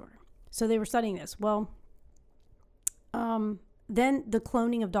shorter and shorter. So they were studying this. Well, then the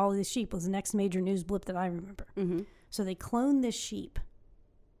cloning of Dolly the sheep was the next major news blip that I remember. Mm-hmm. So they cloned this sheep,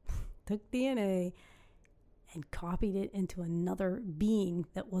 took DNA, and copied it into another being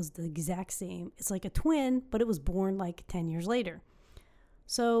that was the exact same. It's like a twin, but it was born like 10 years later.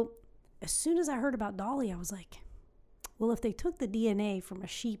 So as soon as I heard about Dolly, I was like, well, if they took the DNA from a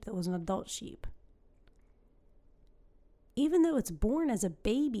sheep that was an adult sheep, even though it's born as a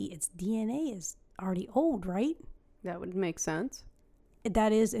baby, its DNA is already old, right? That would make sense.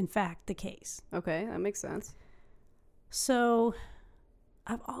 That is, in fact, the case. Okay, that makes sense. So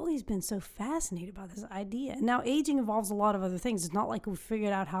I've always been so fascinated by this idea. Now, aging involves a lot of other things. It's not like we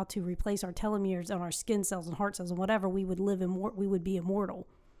figured out how to replace our telomeres on our skin cells and heart cells and whatever. We would be immortal,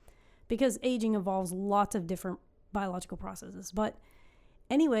 because aging involves lots of different biological processes. But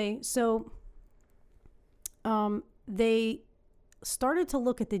anyway, so they started to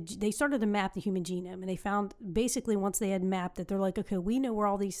look at they started to map the human genome, and they found basically once they had mapped it, they're like, okay, we know where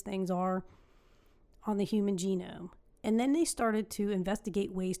all these things are on the human genome. And then they started to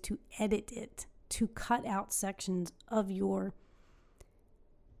investigate ways to edit it, to cut out sections of your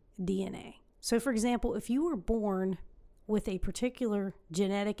DNA. So for example, if you were born with a particular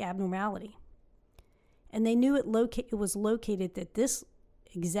genetic abnormality, and they knew it was located at this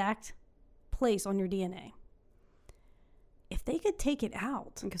exact place on your DNA, if they could take it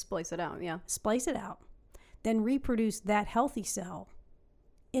out. You can splice it out, yeah. Splice it out. Then reproduce that healthy cell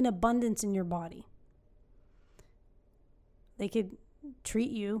in abundance in your body. They could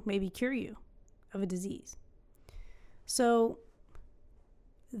treat you, maybe cure you of a disease. So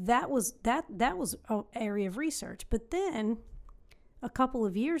that was an area of research. But then a couple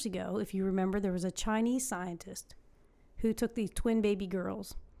of years ago, if you remember, there was a Chinese scientist who took these twin baby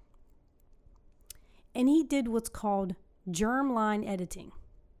girls, and he did what's called germline editing.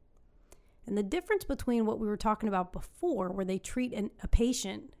 And the difference between what we were talking about before, where they treat a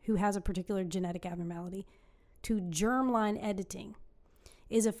patient who has a particular genetic abnormality, to germline editing,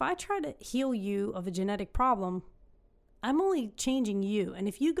 is if I try to heal you of a genetic problem, I'm only changing you. And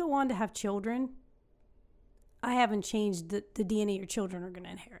if you go on to have children, I haven't changed the DNA your children are going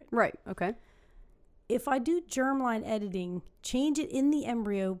to inherit. Right, okay. If I do germline editing, change it in the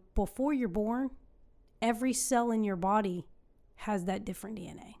embryo before you're born, every cell in your body has that different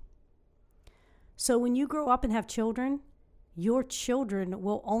DNA. So when you grow up and have children, your children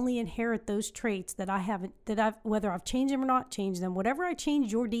will only inherit those traits that whether I've changed them or not changed them, whatever I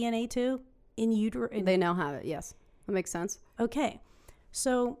changed your DNA to in utero. They now have it, yes. That makes sense. Okay.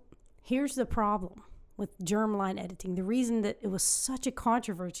 So here's the problem with germline editing. The reason that it was such a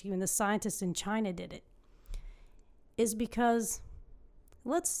controversy when the scientists in China did it is because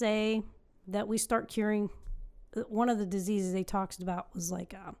let's say that we start curing one of the diseases they talked about was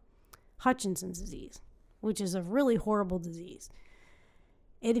like Hutchinson's disease, which is a really horrible disease.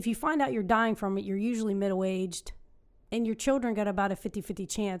 And if you find out you're dying from it, you're usually middle-aged, and your children got about a 50-50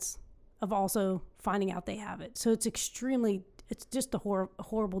 chance of also finding out they have it. So it's just a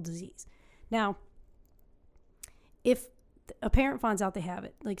horrible disease. Now, if a parent finds out they have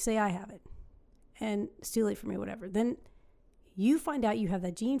it, like say I have it, and it's too late for me, whatever, then you find out you have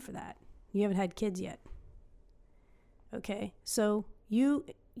that gene for that. You haven't had kids yet. Okay, so you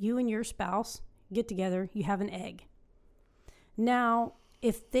and your spouse get together, you have an egg. Now,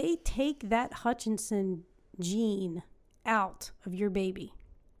 if they take that Hutchinson gene out of your baby,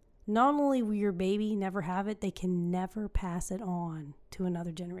 not only will your baby never have it, they can never pass it on to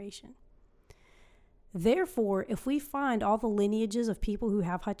another generation. Therefore, if we find all the lineages of people who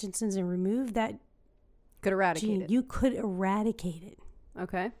have Hutchinson's and remove that Could eradicate gene, it. you could eradicate it.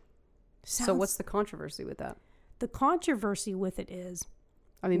 Okay. So what's the controversy with that? The controversy with it is,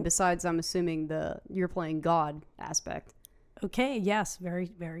 I mean, besides, I'm assuming you're playing God aspect. okay, yes,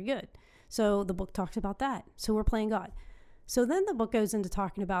 very, very good. So the book talks about that. So we're playing God. So then the book goes into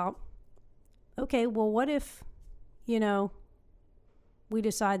talking about, okay, well, what if, we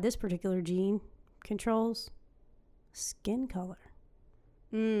decide this particular gene controls skin color?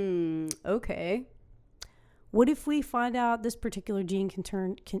 Okay. What if we find out this particular gene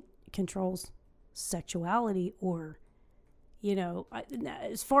controls sexuality, or,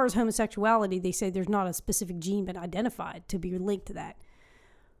 as far as homosexuality, they say there's not a specific gene been identified to be linked to that.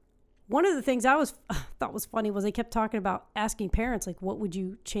 One of the things I thought was funny was they kept talking about asking parents, like, what would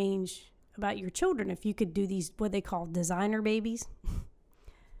you change about your children if you could do these, what they call designer babies?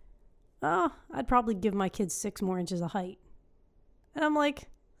 Oh, I'd probably give my kids 6 more inches of height. And I'm like,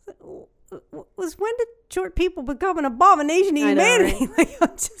 when did short people become an abomination to humanity?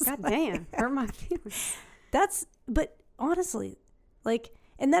 Right? God damn, hurt my feelings. But honestly,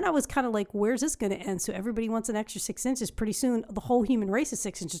 and then I was kind of like, where's this going to end? So everybody wants an extra 6 inches. Pretty soon, the whole human race is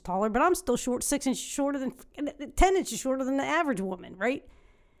 6 inches taller, but I'm still 6 inches shorter than, 10 inches shorter than the average woman, right?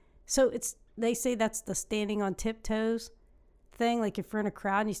 So they say that's the standing on tiptoes thing. Like if you're in a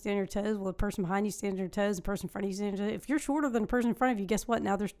crowd and you stand on your toes, well, the person behind you stands on their toes, the person in front of you stands on their toes. If you're shorter than the person in front of you, guess what?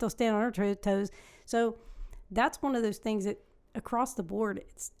 Now they're still standing on their toes. So that's one of those things that across the board,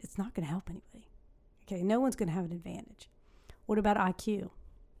 it's not going to help anybody. Okay, no one's going to have an advantage. What about IQ?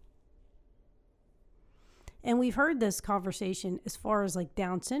 And we've heard this conversation as far as like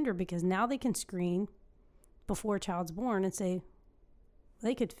Down syndrome, because now they can screen before a child's born and say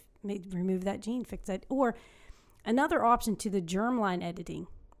they could remove that gene, fix that. Or another option to the germline editing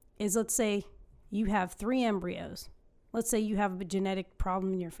is, let's say you have 3 embryos. Let's say you have a genetic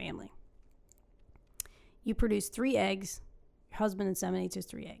problem in your family. You produce 3 eggs. Your husband inseminates those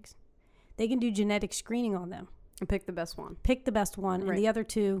 3 eggs. They can do genetic screening on them. And pick the best one. Pick the best one, right. And the other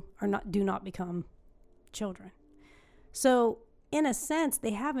 2 do not become children. So in a sense,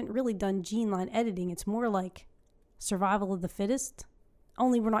 they haven't really done gene line editing. It's more like survival of the fittest.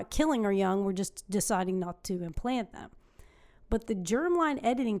 Only we're not killing our young, we're just deciding not to implant them. But the germline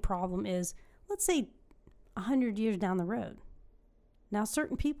editing problem is, let's say 100 years down the road. Now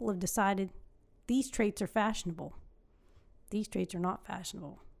certain people have decided these traits are fashionable. These traits are not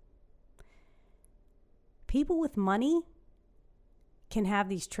fashionable. People with money can have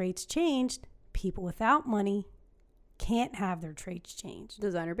these traits changed. People without money can't have their traits changed.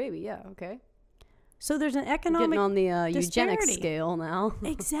 Designer baby, yeah, okay. So there's an economic Getting on the eugenics disparity. scale now.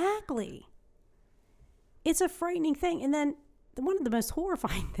 Exactly. It's a frightening thing. And then one of the most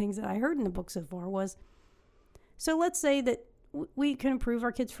horrifying things that I heard in the book so far was, so let's say that we can improve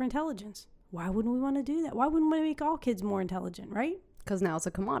our kids for intelligence. Why wouldn't we want to do that? Why wouldn't we make all kids more intelligent, right? Because now it's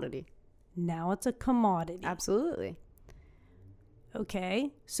a commodity. Now it's a commodity. Absolutely.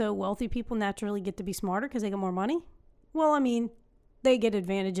 Okay, so wealthy people naturally get to be smarter because they get more money? Well, I mean, they get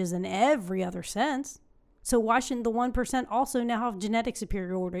advantages in every other sense. So why shouldn't the 1% also now have genetic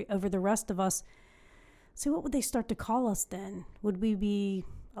superiority over the rest of us? So what would they start to call us then? Would we be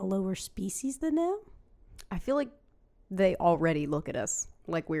a lower species than them? I feel like they already look at us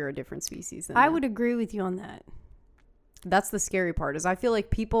like we're a different species than I them. would agree with you on that. That's the scary part, is I feel like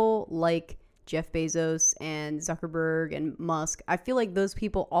people like Jeff Bezos and Zuckerberg and Musk, I feel like those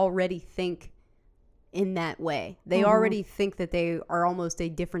people already think in that way. They already think that they are almost a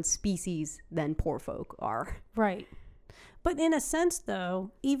different species than poor folk are. Right. But in a sense,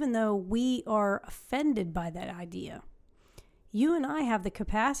 though, even though we are offended by that idea, you and I have the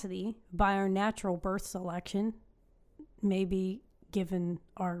capacity by our natural birth selection, maybe given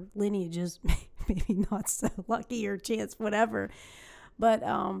our lineages, maybe not so lucky or chance, whatever. But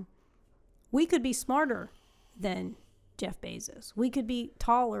we could be smarter than Jeff Bezos. We could be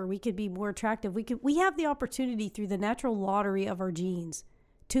taller. We could be more attractive. We have the opportunity through the natural lottery of our genes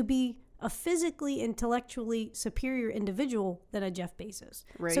to be a physically, intellectually superior individual than a Jeff Bezos.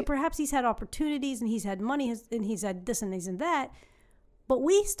 Right. So perhaps he's had opportunities and he's had money and he's had this and that, but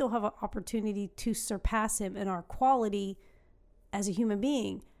we still have an opportunity to surpass him in our quality as a human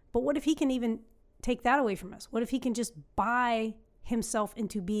being. But what if he can even take that away from us? What if he can just buy himself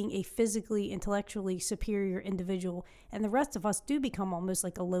into being a physically, intellectually superior individual, and the rest of us do become almost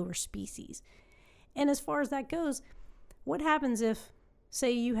like a lower species? And as far as that goes, what happens if,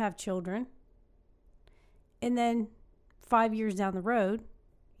 say you have children, and then 5 years down the road,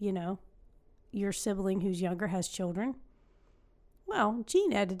 you know, your sibling who's younger has children? Well,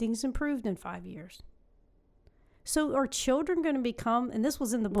 gene editing's improved in 5 years. So are children going to become, and this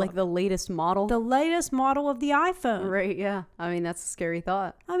was in the book, Like the latest model? the latest model of the iPhone. Right, yeah. I mean, that's a scary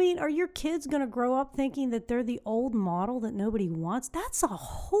thought. I mean, are your kids going to grow up thinking that they're the old model that nobody wants? That's a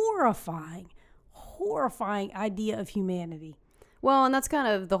horrifying idea of humanity. Well, and that's kind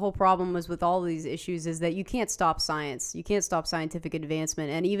of the whole problem is with all these issues is that you can't stop science. You can't stop scientific advancement.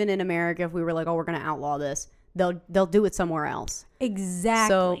 And even in America, if we were like, oh, we're going to outlaw this, they'll do it somewhere else. Exactly.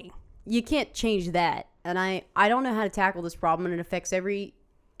 So you can't change that. And I don't know how to tackle this problem, and it affects every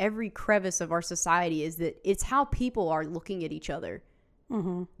crevice of our society, is that it's how people are looking at each other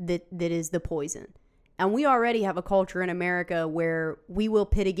that is the poison. And we already have a culture in America where we will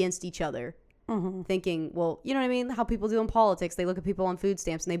pit against each other, thinking, well, you know what I mean? How people do in politics, they look at people on food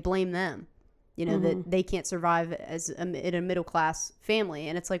stamps and they blame them, you know, that they can't survive in a middle class family.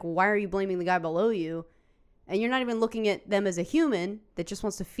 And it's like, well, why are you blaming the guy below you? And you're not even looking at them as a human that just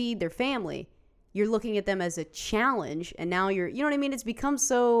wants to feed their family. You're looking at them as a challenge, and now you know what I mean? It's become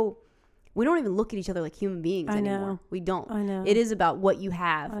so, we don't even look at each other like human beings anymore. We don't. I know. It is about what you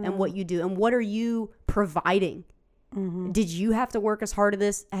have and what you do, and what are you providing? Did you have to work as hard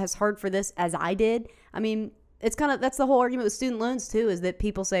for this as I did? I mean, it's kind of, that's the whole argument with student loans too, is that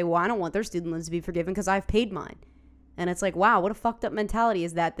people say, well, I don't want their student loans to be forgiven because I've paid mine. And it's like, wow, what a fucked up mentality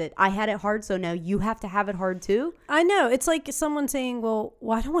is that I had it hard, so now you have to have it hard too? I know. It's like someone saying, well,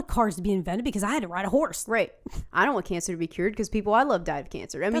 I don't want cars to be invented because I had to ride a horse. Right. I don't want cancer to be cured because people I love died of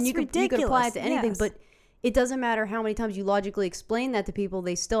cancer. I mean, you could apply it to anything, but it doesn't matter how many times you logically explain that to people.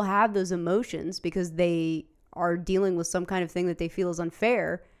 They still have those emotions because they are dealing with some kind of thing that they feel is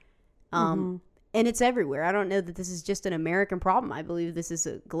unfair. And it's everywhere. I don't know that this is just an American problem. I believe this is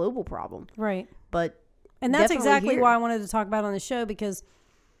a global problem. Right. And that's exactly why I wanted to talk about it on the show, because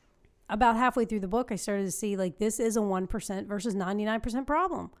about halfway through the book, I started to see like this is a 1% versus 99%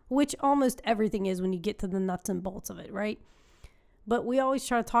 problem, which almost everything is when you get to the nuts and bolts of it, right? But we always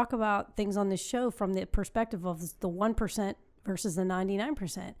try to talk about things on this show from the perspective of the 1% versus the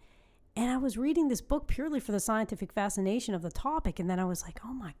 99%. And I was reading this book purely for the scientific fascination of the topic, and then I was like,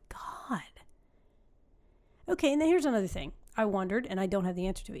 oh my God. Okay, and then here's another thing. I wondered, and I don't have the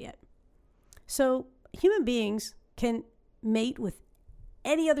answer to it yet. So human beings can mate with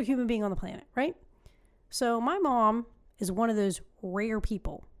any other human being on the planet, right? So my mom is one of those rare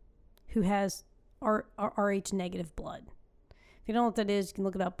people who has Rh negative blood. If you don't know what that is, you can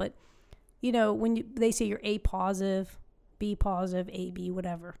look it up. But, you know, when they say you're A positive, B positive, AB,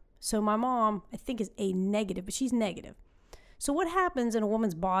 whatever. So my mom, I think, is A negative, but she's negative. So what happens in a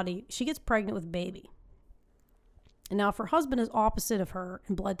woman's body, she gets pregnant with a baby. And now if her husband is opposite of her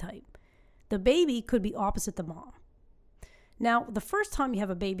in blood type, the baby could be opposite the mom. Now, the first time you have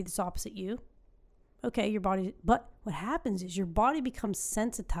a baby that's opposite you, okay, your body, but what happens is your body becomes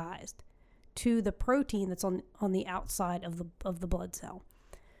sensitized to the protein that's on the outside of the blood cell.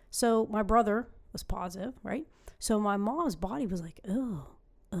 So my brother was positive, right? So my mom's body was like, oh.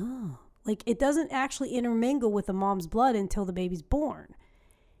 Like it doesn't actually intermingle with the mom's blood until the baby's born.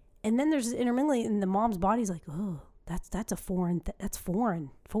 And then there's this intermingling and the mom's body's like, oh, that's a foreign, that's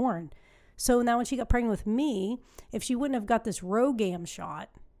foreign. So now when she got pregnant with me, if she wouldn't have got this RhoGAM shot,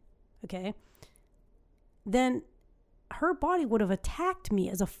 okay, then her body would have attacked me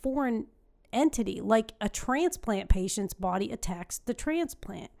as a foreign entity, like a transplant patient's body attacks the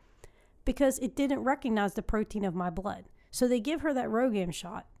transplant because it didn't recognize the protein of my blood. So they give her that RhoGAM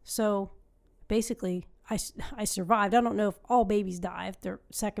shot. So basically, I survived. I don't know if all babies die if their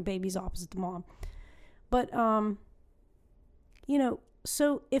second baby's opposite the mom. But, you know,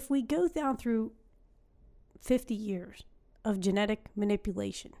 so if we go down through 50 years of genetic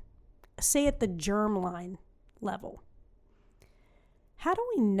manipulation, say at the germline level, how do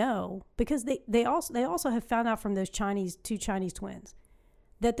we know? Because they also have found out from those two Chinese twins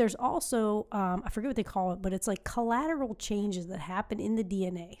that there's also, I forget what they call it, but it's like collateral changes that happen in the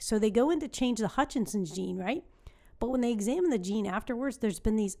DNA. So they go in to change the Hutchinson's gene, right? But when they examine the gene afterwards, there's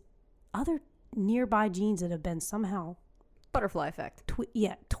been these other nearby genes that have been somehow Butterfly effect.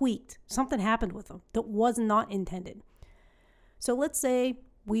 tweaked. Something happened with them that was not intended. So let's say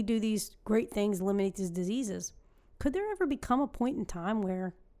we do these great things, eliminate these diseases. Could there ever become a point in time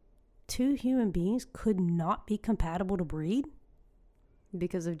where two human beings could not be compatible to breed?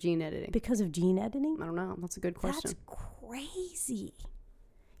 Because of gene editing. Because of gene editing? I don't know. That's a good question. That's crazy.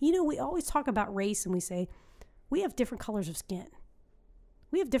 You know, we always talk about race and we say, we have different colors of skin.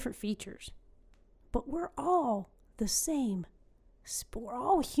 We have different features. But we're all the same. We're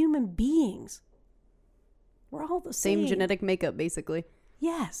all human beings. We're all the same. Same genetic makeup, basically.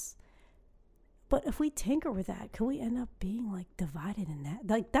 Yes. But if we tinker with that, could we end up being like divided in that?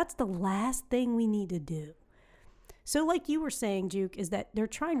 Like, that's the last thing we need to do. So like you were saying, Juke, is that they're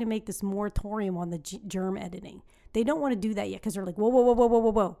trying to make this moratorium on the germ editing. They don't want to do that yet because they're like,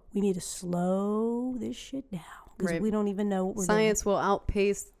 whoa. We need to slow this shit down because we don't even know what we're doing. Science will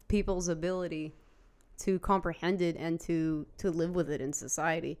outpace people's ability to comprehend it and to live with it in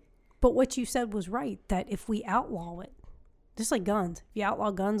society. But what you said was right, that if we outlaw it, just like guns, if you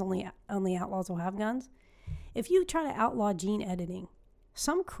outlaw guns, only outlaws will have guns. If you try to outlaw gene editing,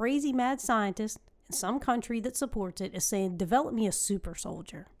 some crazy mad scientist in some country that supports it is saying, develop me a super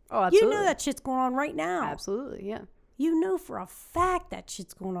soldier. Oh, absolutely. You know that shit's going on right now. Absolutely, yeah. You know for a fact that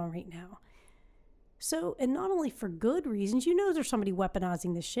shit's going on right now. So, and not only for good reasons, you know there's somebody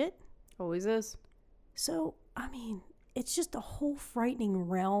weaponizing this shit. Always is. So, I mean, it's just a whole frightening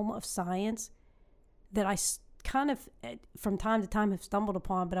realm of science that I kind of, from time to time, have stumbled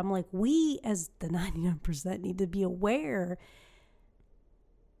upon. But I'm like, we as the 99% need to be aware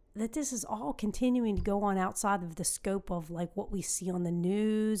that this is all continuing to go on outside of the scope of like what we see on the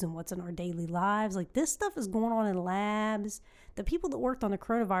news and what's in our daily lives. Like, this stuff is going on in labs. The people that worked on the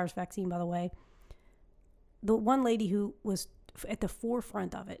coronavirus vaccine, by the way, the one lady who was at the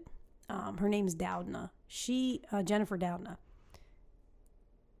forefront of it, her name's Doudna. Jennifer Doudna.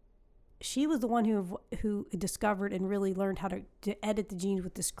 She was the one who discovered and really learned how to edit the genes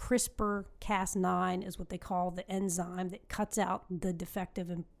with this CRISPR-Cas9 is what they call the enzyme that cuts out the defective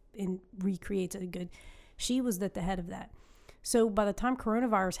and recreates a good. She was at the head of that. So by the time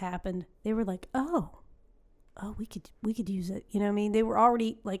coronavirus happened, they were like, oh, we could use it. You know what I mean? They were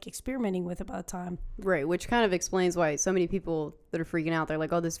already like experimenting with it by the time. Right, which kind of explains why so many people that are freaking out, they're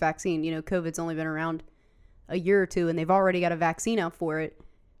like, oh, this vaccine, you know, COVID's only been around a year or two and they've already got a vaccine out for it.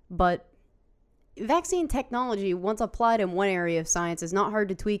 But vaccine technology, once applied in one area of science, is not hard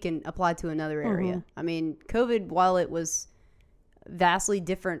to tweak and apply to another area. Mm-hmm. I mean, COVID, while it was vastly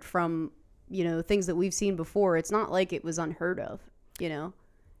different from, you know, things that we've seen before, it's not like it was unheard of, you know?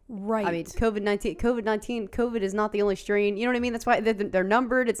 Right. I mean, COVID is not the only strain. You know what I mean? That's why they're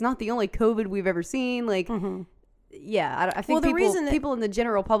numbered. It's not the only COVID we've ever seen. Like, yeah, I think people in the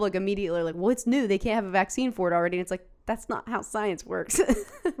general public immediately are like, well, it's new. They can't have a vaccine for it already. And it's like, that's not how science works.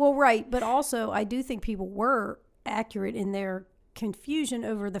 Well, right. But also, I do think people were accurate in their confusion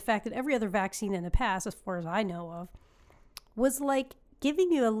over the fact that every other vaccine in the past, as far as I know of, was like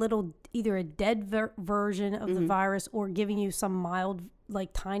giving you a little, either a dead version of the virus or giving you some mild,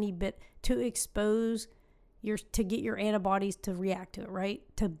 like tiny bit to expose to get your antibodies to react to it, right?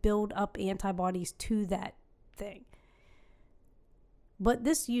 To build up antibodies to that thing. But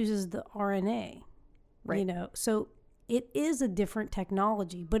this uses the RNA, right? You know, so it is a different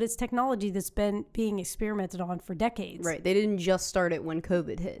technology, but it's technology that's been being experimented on for decades. Right. They didn't just start it when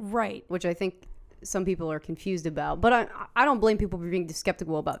COVID hit. Right. Which I think some people are confused about. But I don't blame people for being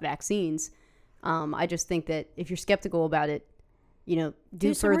skeptical about vaccines. I just think that if you're skeptical about it, you know,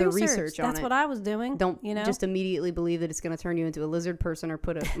 do further research on it. That's what I was doing. Don't just immediately believe that it's going to turn you into a lizard person or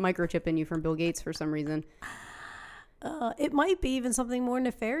put a microchip in you from Bill Gates for some reason. It might be even something more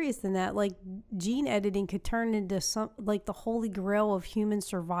nefarious than that. Like, gene editing could turn into some, like, the holy grail of human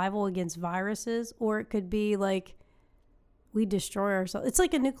survival against viruses, or it could be like we destroy ourselves. It's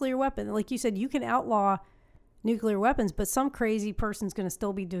like a nuclear weapon. Like you said, you can outlaw nuclear weapons, but some crazy person's going to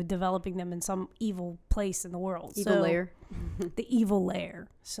still be developing them in some evil place in the world. Evil layer. The evil layer.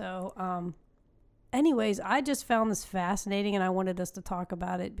 So, anyways, I just found this fascinating, and I wanted us to talk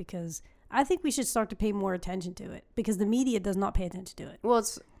about it because I think we should start to pay more attention to it because the media does not pay attention to it. Well,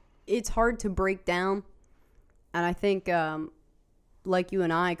 it's hard to break down, and I think, like you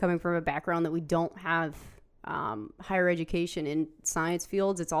and I, coming from a background that we don't have higher education in science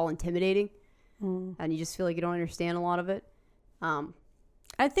fields, it's all intimidating. And you just feel like you don't understand a lot of it.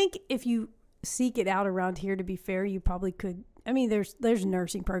 I think if you seek it out around here, to be fair, you probably could I mean, there's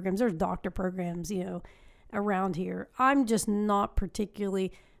nursing programs, there's doctor programs, around here. I'm just not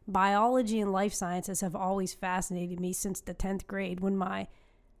particularly. Biology and life sciences have always fascinated me since the 10th grade when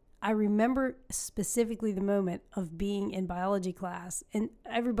I remember specifically the moment of being in biology class, and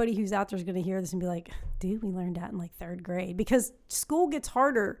everybody who's out there is going to hear this and be like, dude, we learned that in like 3rd grade, because school gets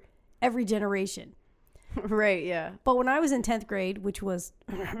harder every generation. Right, yeah. But when I was in 10th grade, which was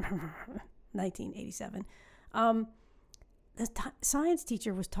 1987, the science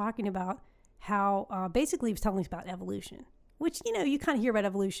teacher was talking about how basically he was telling us about evolution, which, you kind of hear about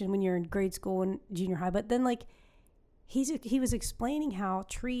evolution when you're in grade school and junior high. But then, like, he was explaining how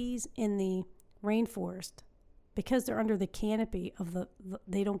trees in the rainforest, because they're under the canopy of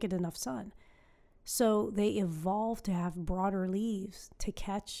they don't get enough sun. So they evolved to have broader leaves to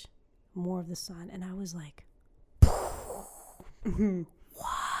catch more of the sun. And I was like,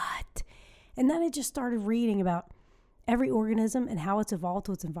 what? And then I just started reading about every organism and how it's evolved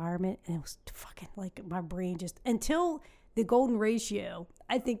to its environment. And it was fucking like my brain just, until the golden ratio,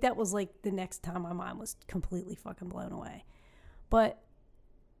 I think that was like the next time my mind was completely fucking blown away. But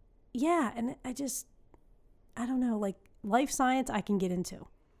yeah, and I don't know, like life science I can get into,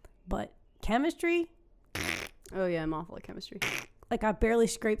 but chemistry. Oh yeah, I'm awful at chemistry. Like I barely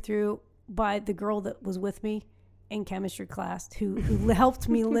scraped through by the girl that was with me in chemistry class who helped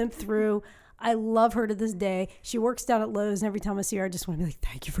me limp through. I love her to this day. She works down at Lowe's, and every time I see her, I just want to be like,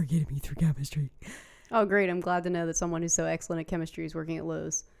 thank you for getting me through chemistry. Oh, great. I'm glad to know that someone who's so excellent at chemistry is working at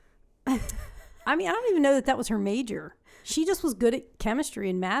Lowe's. I mean, I don't even know that was her major. She just was good at chemistry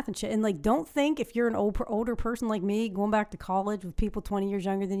and math and shit. And, like, don't think if you're an older person like me going back to college with people 20 years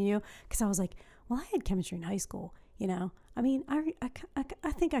younger than you, because I was like, well, I had chemistry in high school, I mean,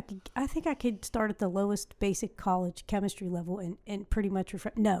 I think I could start at the lowest basic college chemistry level and pretty much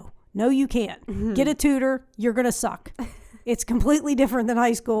No, you can't. Mm-hmm. Get a tutor. You're going to suck. It's completely different than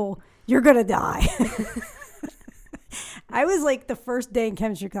high school. You're going to die. I was like the first day in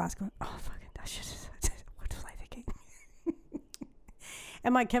chemistry class going, oh, fucking, what was I thinking?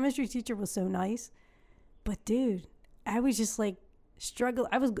 And my chemistry teacher was so nice. But dude, I was just like struggling.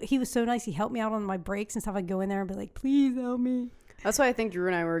 He was so nice. He helped me out on my breaks and stuff. I'd go in there and be like, please help me. That's why I think Drew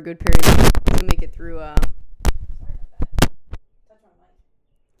and I were a good pair to make it through.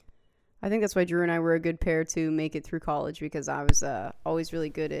 I think that's why Drew and I were a good pair to make it through college, because I was always really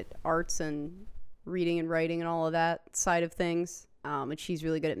good at arts and reading and writing and all of that side of things. And she's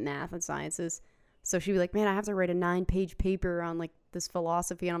really good at math and sciences. So she'd be like, man, I have to write a 9-page paper on like this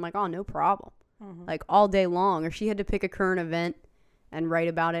philosophy. And I'm like, oh, no problem. Mm-hmm. Like all day long. Or she had to pick a current event and write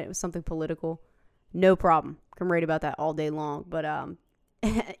about it. It was something political. No problem. Can write about that all day long. But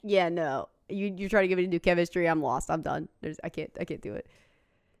yeah, no. You try to get me to do chemistry, I'm lost. I'm done. I can't do it.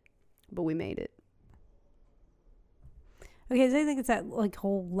 But we made it. Okay, so I think it's that like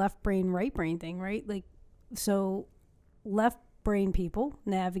whole left brain, right brain thing, right? Like, so left brain people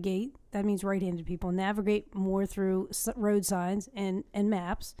navigate. That means right-handed people navigate more through road signs and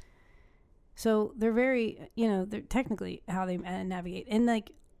maps. So they're very, they're technically how they navigate. And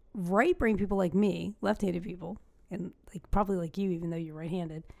like right brain people like me, left-handed people, and like probably like you, even though you're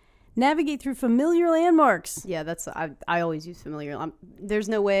right-handed, navigate through familiar landmarks. Yeah, that's I always use familiar. There's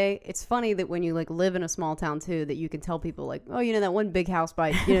no way. It's funny that when you like live in a small town too, that you can tell people like, oh, that one big house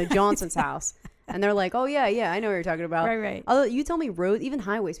by Johnson's house, and they're like, oh yeah, I know what you're talking about. Right. Although you tell me roads, even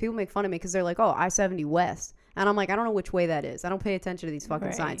highways, people make fun of me because they're like, oh, I-70 West, and I'm like, I don't know which way that is. I don't pay attention to these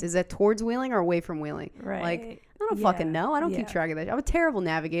fucking signs. Is that towards Wheeling or away from Wheeling? Right. Like, I don't fucking know. I don't keep track of that. I'm a terrible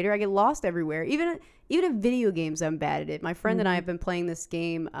navigator. I get lost everywhere. Even in video games, I'm bad at it. My friend and I have been playing this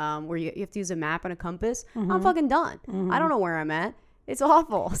game where you have to use a map and a compass. Mm-hmm. I'm fucking done. Mm-hmm. I don't know where I'm at. It's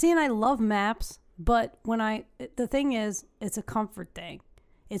awful. See, and I love maps, but the thing is, it's a comfort thing.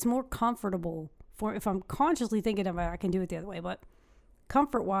 It's more comfortable if I'm consciously thinking about it, I can do it the other way. But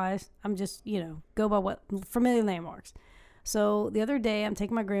comfort-wise, I'm just, go by what familiar landmarks. So the other day, I'm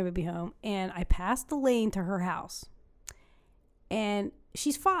taking my grandbaby home, and I passed the lane to her house. And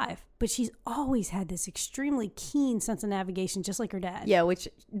she's 5, but she's always had this extremely keen sense of navigation, just like her dad. Yeah, which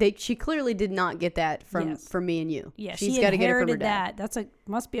she clearly did not get that from me and you. Yeah, she's got to get it from her dad. That's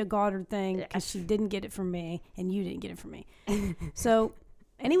must be a Goddard thing, because she didn't get it from me, and you didn't get it from me. So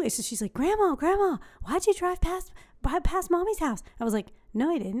anyway, so she's like, Grandma, why'd you drive past Mommy's house? I was like, no,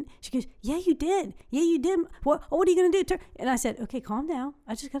 I didn't. She goes, yeah, you did. What are you going to do? And I said, okay, calm down.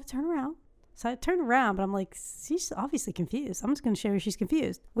 I just got to turn around. So I turned around, but I'm like, she's obviously confused. I'm just going to show her she's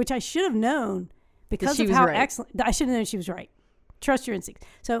confused, which I should have known because of how excellent. I should have known she was right. Trust your instincts.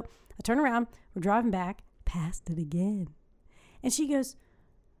 So I turn around. We're driving back. Passed it again. And she goes,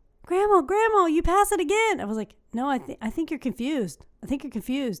 Grandma, you pass it again. I was like, no, I think you're confused.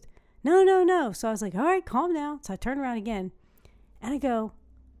 No. So I was like, all right, calm down. So I turn around again and I go,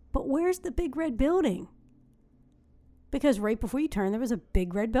 but where's the big red building? Because right before you turn, there was a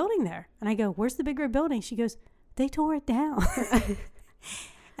big red building there. And I go, where's the big red building? She goes, they tore it down.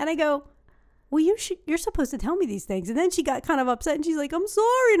 And I go, well, you're supposed to tell me these things. And then she got kind of upset and she's like, I'm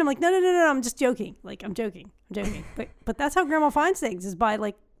sorry. And I'm like, no, I'm just joking. Like, I'm joking. But that's how grandma finds things, is by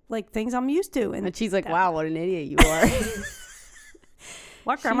like things I'm used to. And she's like, wow, what an idiot you are.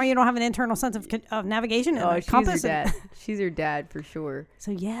 What, grandma? You don't have an internal sense of navigation and a compass? She's your dad. She's your dad for sure.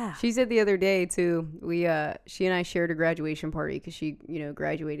 So yeah. She said the other day too, she and I shared a graduation party because she,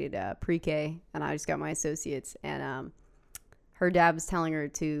 graduated pre-K and I just got my associates, and her dad was telling her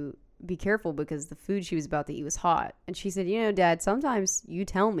to be careful because the food she was about to eat was hot. And she said, Dad, sometimes you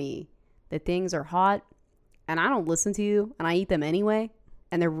tell me that things are hot and I don't listen to you and I eat them anyway.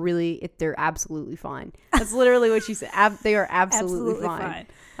 And they're absolutely fine. That's literally what she said. They are absolutely fine.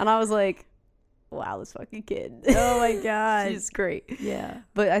 And I was like, wow, this fucking kid. Oh my God. She's great. Yeah.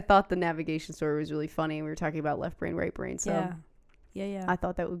 But I thought the navigation story was really funny. We were talking about left brain, right brain. So yeah. I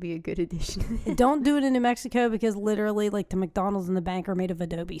thought that would be a good addition. Don't do it in New Mexico because literally like the McDonald's and the bank are made of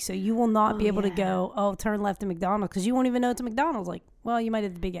Adobe. So you will not be able to go, turn left to McDonald's, because you won't even know it's a McDonald's. Like, well, you might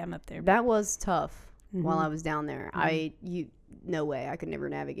have the Big M up there. That was tough while I was down there. No way. I could never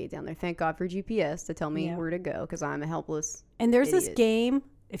navigate down there. Thank God for GPS to tell me where to go, because I'm a helpless And there's idiot. this game,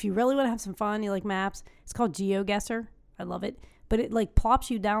 if you really want to have some fun, you like maps, it's called GeoGuessr. I love it. But it like plops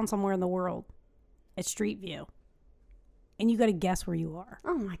you down somewhere in the world at Street View. And you got to guess where you are.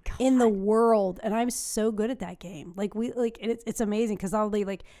 Oh my God. In the world. And I'm so good at that game. Like it's amazing because I'll be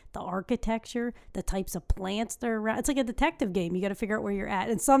like the architecture, the types of plants that are around. It's like a detective game. You got to figure out where you're at.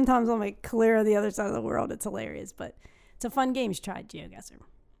 And sometimes I'm like clear on the other side of the world. It's hilarious, but it's a fun game. You should try GeoGuessr.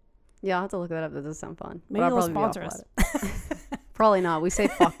 Yeah, I'll have to look that up. That does sound fun. Maybe they'll sponsor us. Probably not. We say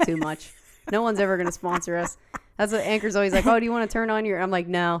fuck too much. No one's ever going to sponsor us. That's what Anchor's always like, oh, do you want to turn on your... I'm like,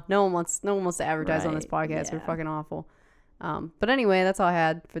 no one wants to advertise on this podcast. We're fucking awful. But anyway, that's all I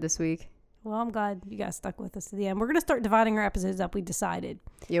had for this week. Well, I'm glad you guys stuck with us to the end. We're going to start dividing our episodes up. We decided.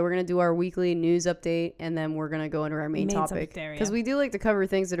 Yeah, we're going to do our weekly news update, and then we're going to go into our main topic. Because we do like to cover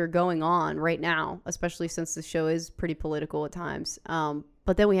things that are going on right now, especially since the show is pretty political at times.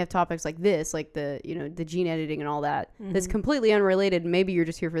 But then we have topics like this, like the gene editing and all that. That's completely unrelated. Maybe you're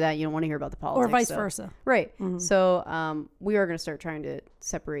just here for that. You don't want to hear about the politics. Or vice versa. Right. So we are going to start trying to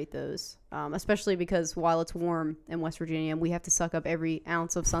separate those, especially because while it's warm in West Virginia, we have to suck up every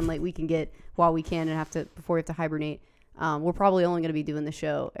ounce of sunlight we can get while we can before we have to hibernate. We're probably only going to be doing the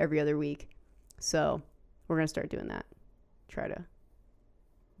show every other week. So we're going to start doing that. Try to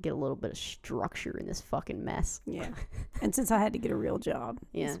get a little bit of structure in this fucking mess. Yeah. And since I had to get a real job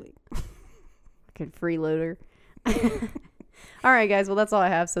this week. Fucking freeloader. All right, guys. Well, that's all I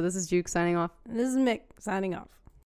have. So this is Juke signing off. And this is Mick signing off.